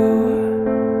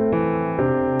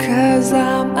 'cause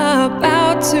I'm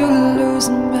about to lose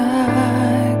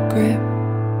my grip.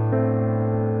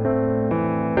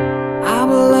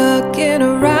 I'm looking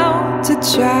around to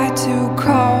try to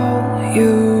call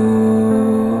you,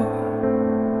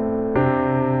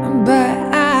 but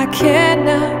I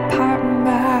cannot part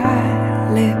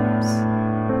my lips.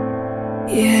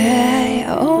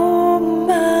 Yeah, oh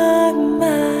my,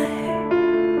 my.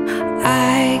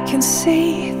 I can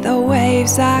see the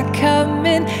waves are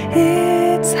coming,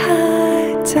 it's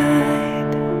high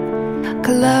tide.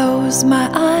 Close my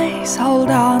eyes, hold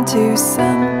on to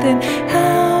something.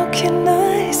 How can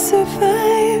I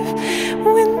survive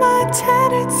when my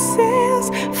tattered sails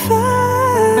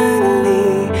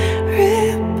finally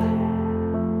rip?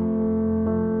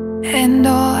 And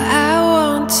all I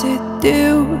want to do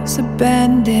is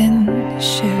abandon the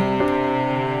ship.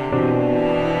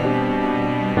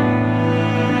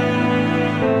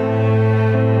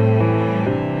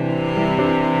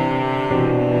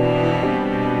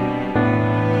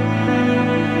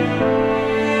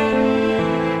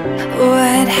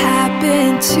 What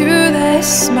happened to the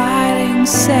smiling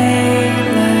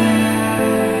sailor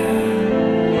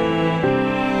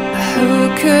who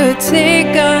could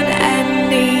take on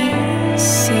any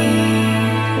sea?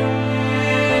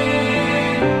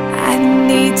 I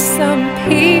need some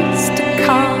peace to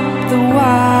calm the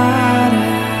water.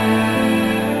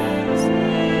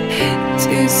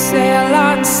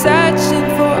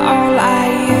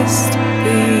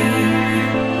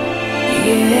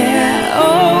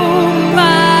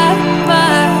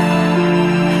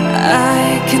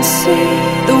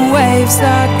 waves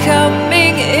are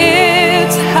coming,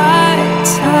 it's high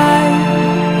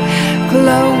tide.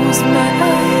 Close my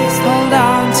eyes, hold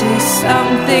on to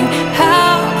something.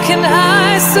 How can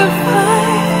I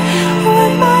survive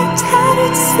when my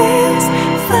tattered sails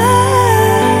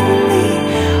finally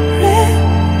rip?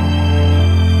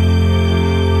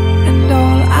 And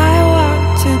all I want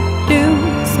to do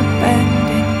is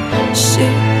abandon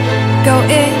ship, go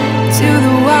into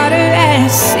the water and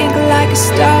sink like a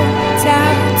stone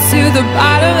down to the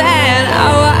bottom. And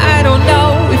oh, I don't know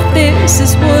if this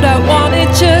is what I wanted.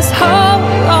 Just hold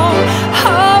on,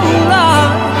 hold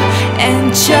on.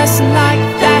 And just like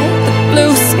that, the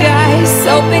blue skies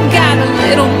open, got a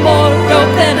little more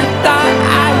rope than I thought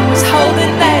I was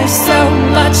holding. There's so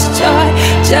much joy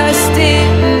just in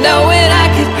knowing I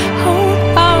could hold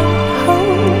on,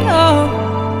 hold on.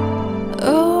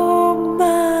 Oh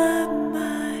my,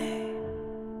 my,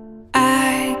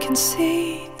 I can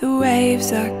see the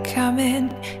waves are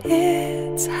coming,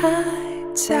 it's high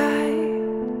tide.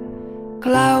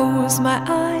 Close my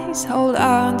eyes, hold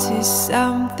on to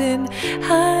something.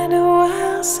 I know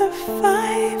I'll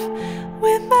survive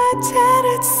when my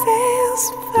tattered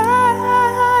sails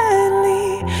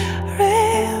finally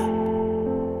rip.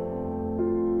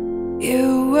 You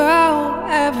won't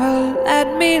ever let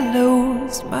me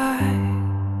lose my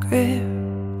grip.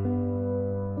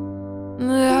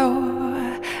 No,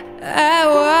 I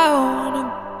won't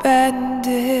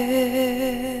abandon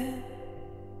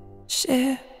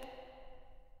ship.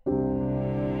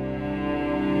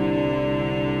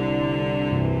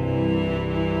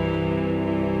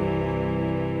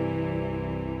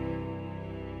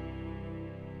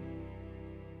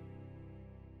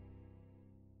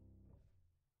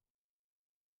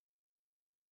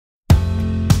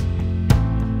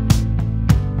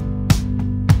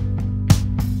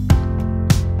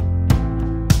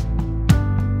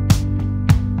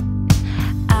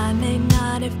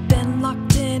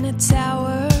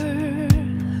 Tower,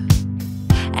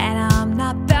 and I'm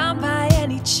not bound by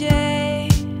any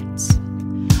chains,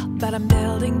 but I'm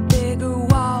building bigger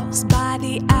walls by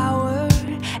the hour.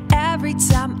 Every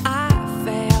time I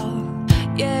fail,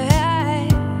 yeah,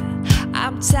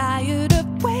 I'm tired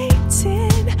of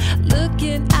waiting,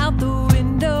 looking out the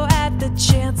window at the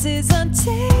chances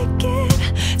untaken,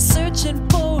 searching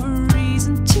for a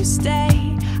reason to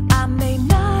stay. I may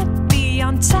not be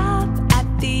on top at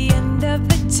the end of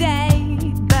the day,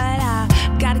 but I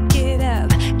gotta get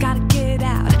up, gotta get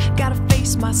out, gotta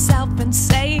face myself and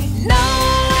say no,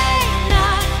 ain't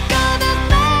not gonna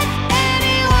let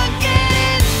anyone get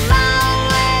in my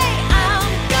way. I'm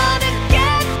gonna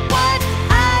get what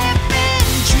I have been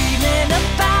dreaming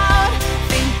about,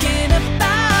 thinking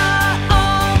about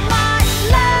all my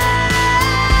life,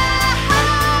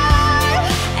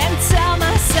 and tell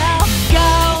myself go,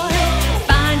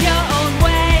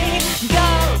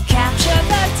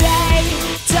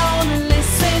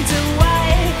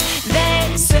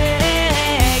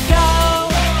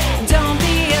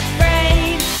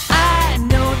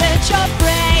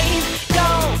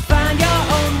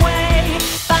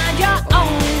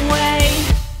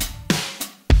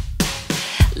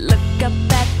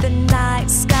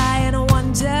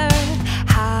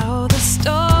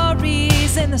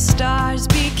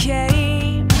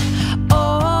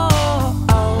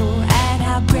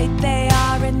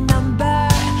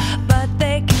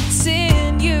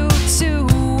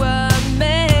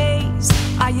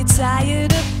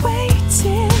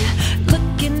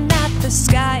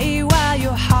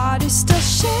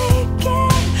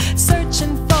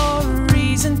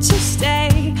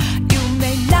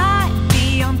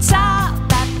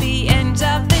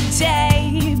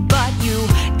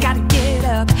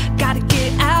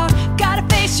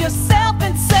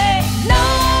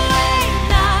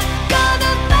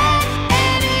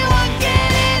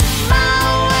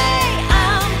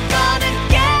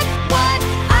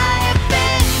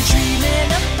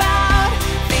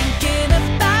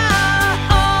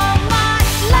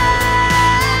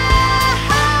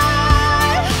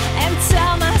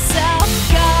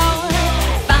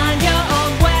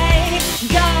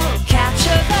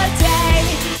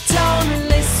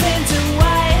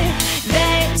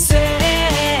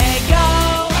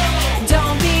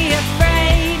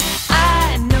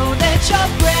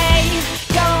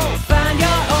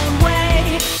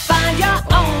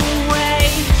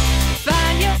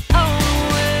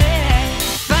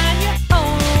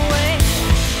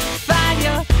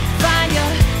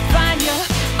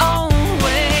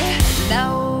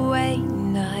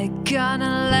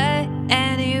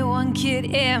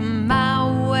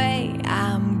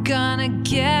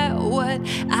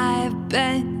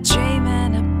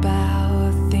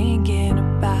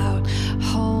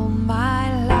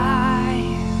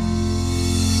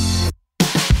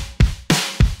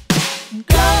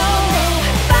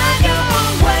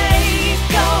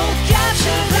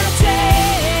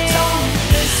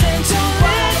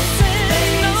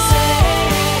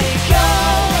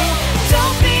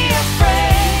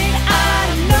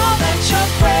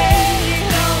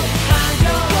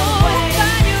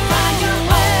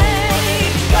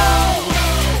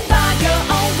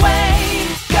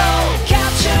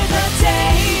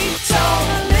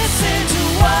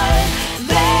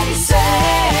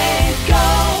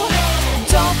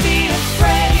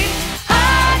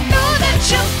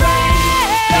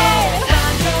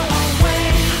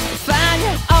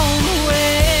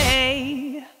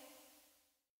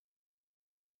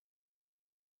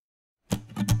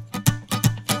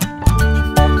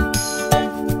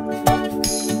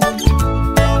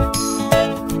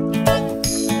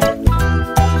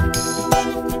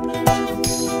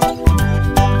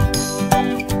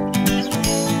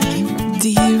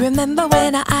 remember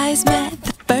when our eyes met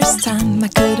the first time. I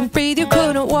couldn't breathe, you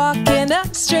couldn't walk in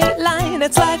a straight line.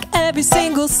 It's like every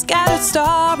single scattered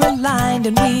star aligned,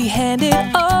 and we handed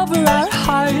over our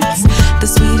hearts. The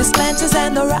sweetest glances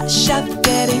and the rush of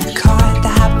getting caught. The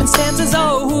happenstances,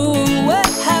 oh, who would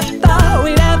have thought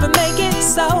we'd ever make it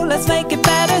so? Let's make it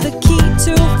better. The key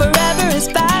to forever is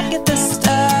back at the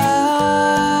start.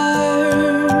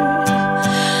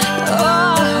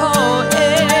 Oh,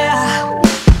 yeah.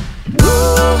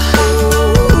 Ooh,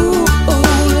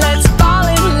 let's fall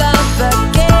in love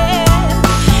again.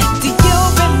 Do you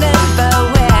remember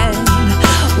when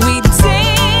we did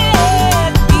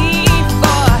it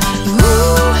before?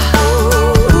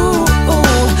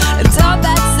 Don't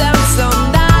that sound so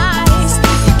nice?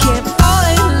 You can't fall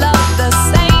in love the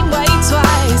same way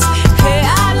twice. Hey,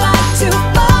 I'd like to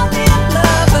fall in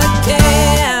love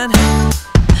again.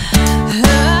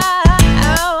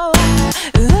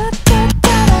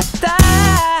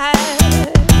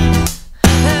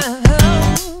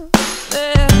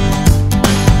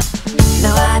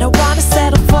 Now I don't wanna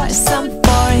settle for some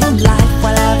boring life,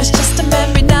 while love is just a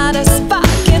memory, not a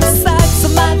spark inside. So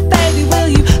my baby, will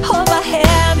you hold my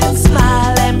hand and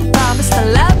smile and promise to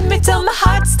love me till my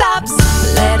heart stops?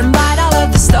 Let him write all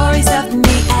of the stories of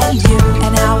me and you,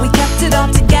 and how we kept it all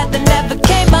together, never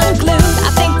came unglued.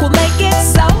 I think we'll make it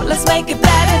so, let's make it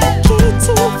better. The key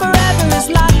to forever is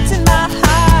locked in my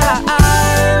heart.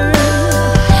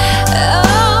 Oh,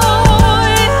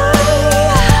 yeah.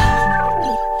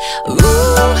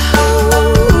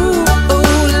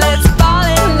 Let's fall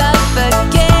in love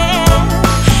again.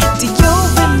 Do you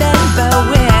remember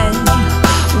when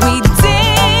we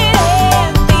did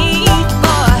it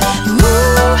before?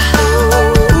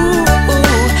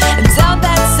 Don't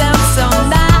that sound so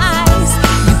nice?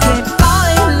 You can't fall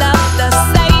in love the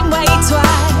same way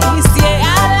twice. Yeah,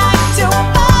 I like to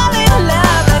fall in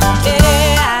love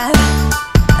again.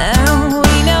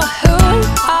 We know who we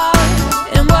are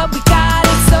and what we got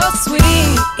is so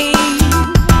sweet.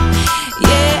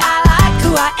 Yeah, I like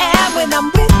who I am when I'm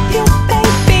with you,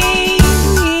 baby.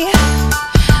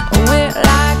 We're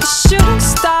like a shooting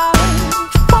star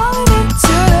falling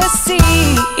into the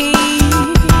sea.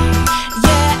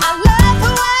 Yeah, I love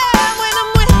who I am when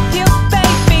I'm with you,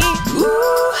 baby.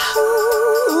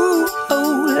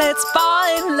 Let's fall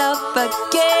in love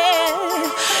again.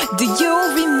 Do you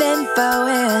remember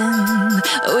when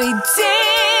we did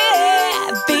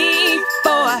it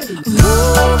before?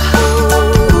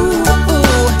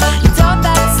 Don't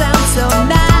that sound so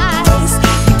nice?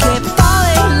 You can't fall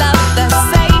in love the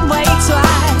same way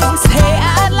twice. Hey,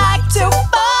 I'd like to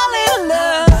fall in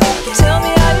love. Tell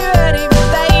me, are you ready,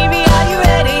 baby? Are you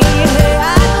ready? Hey,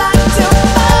 I'd like to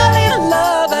fall in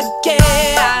love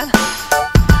again.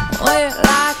 We're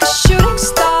like a shooting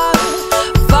star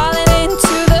falling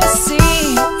into the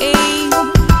sea.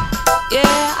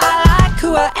 Yeah, I like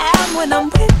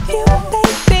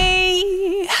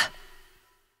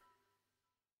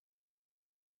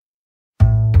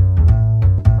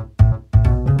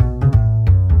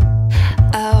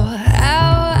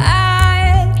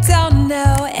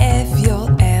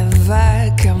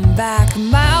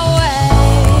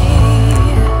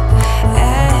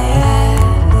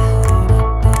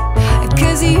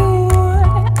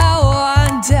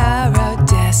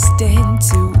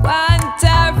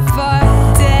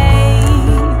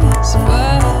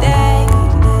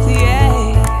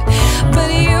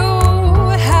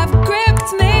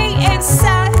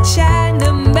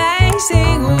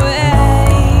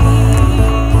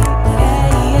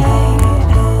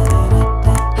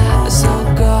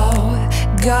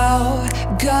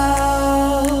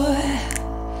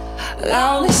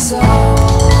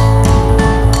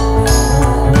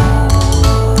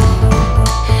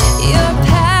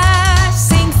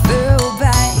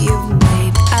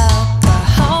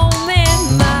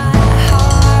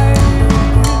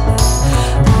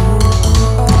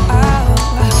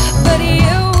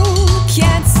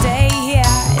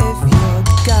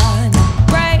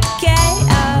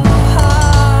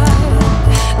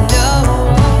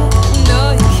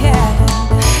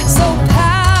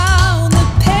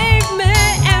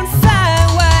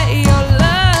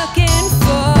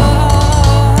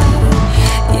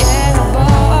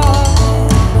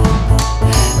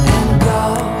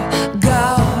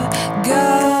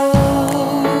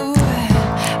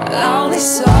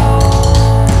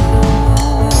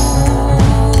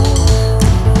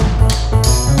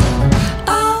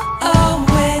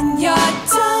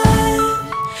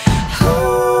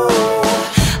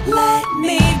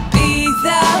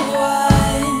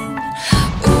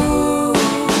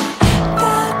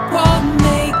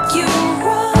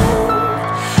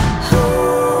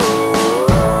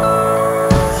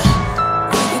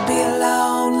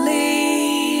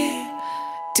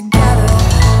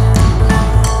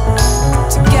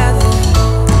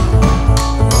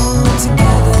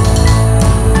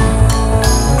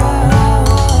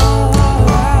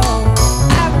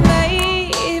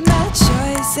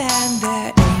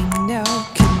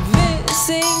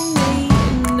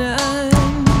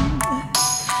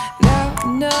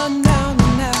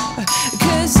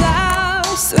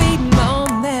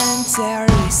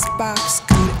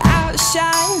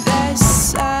shine the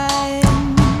sun.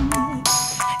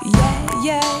 Yeah,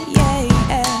 yeah, yeah,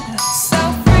 yeah. So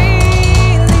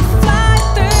freely fly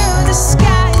through the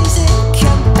skies and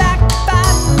come back by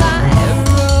my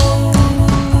room.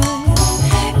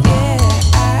 Yeah,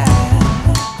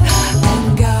 and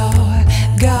go,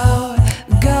 go,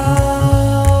 go.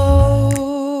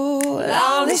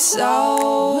 Lonely soul.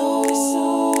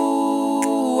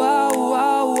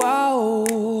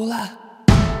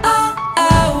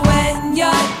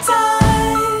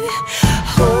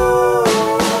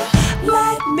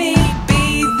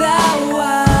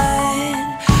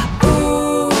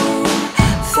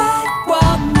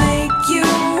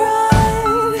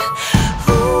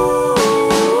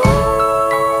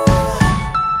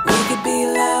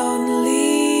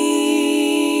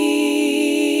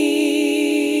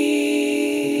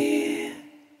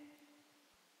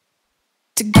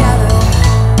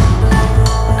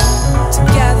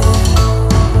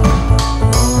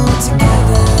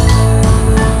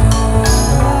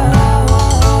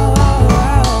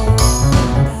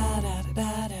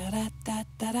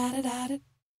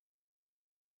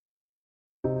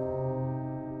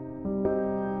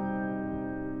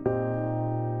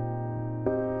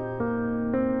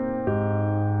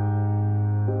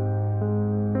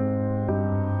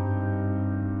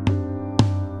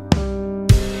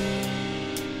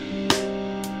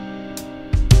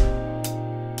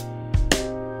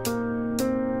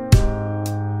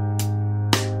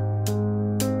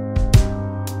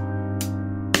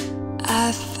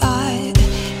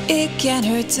 Can't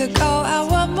hurt to go out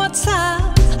one more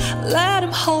time. Let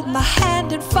him hold my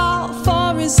hand and fall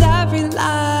for his every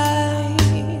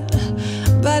line.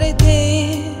 But it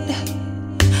did.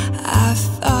 I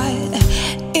thought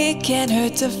it can't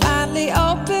hurt to finally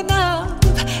open up,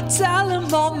 tell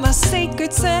him all my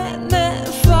secrets and then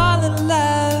fall in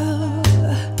love.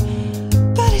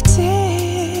 But it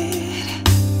did.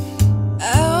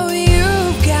 Oh,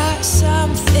 you've got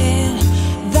something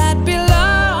that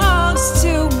belongs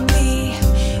to me.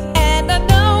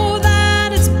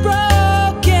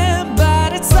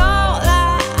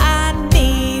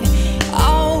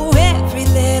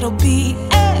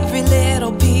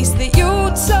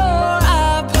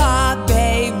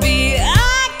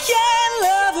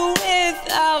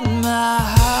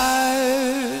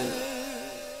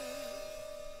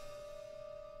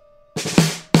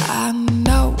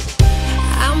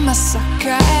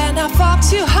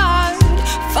 Too hard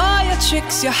for your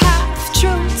tricks, your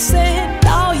half-truths and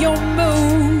all your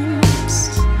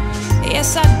moves.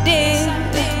 Yes, I did.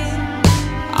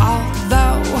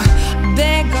 Although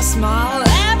big or small,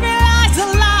 every lie's a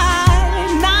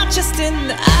lie. Not just in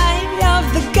the eye of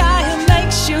the guy who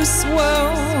makes you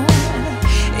swoon.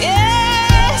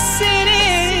 Yes, it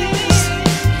is.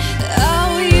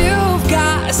 Oh, you've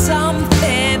got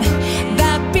something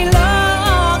that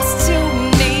belongs to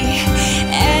me,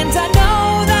 and I know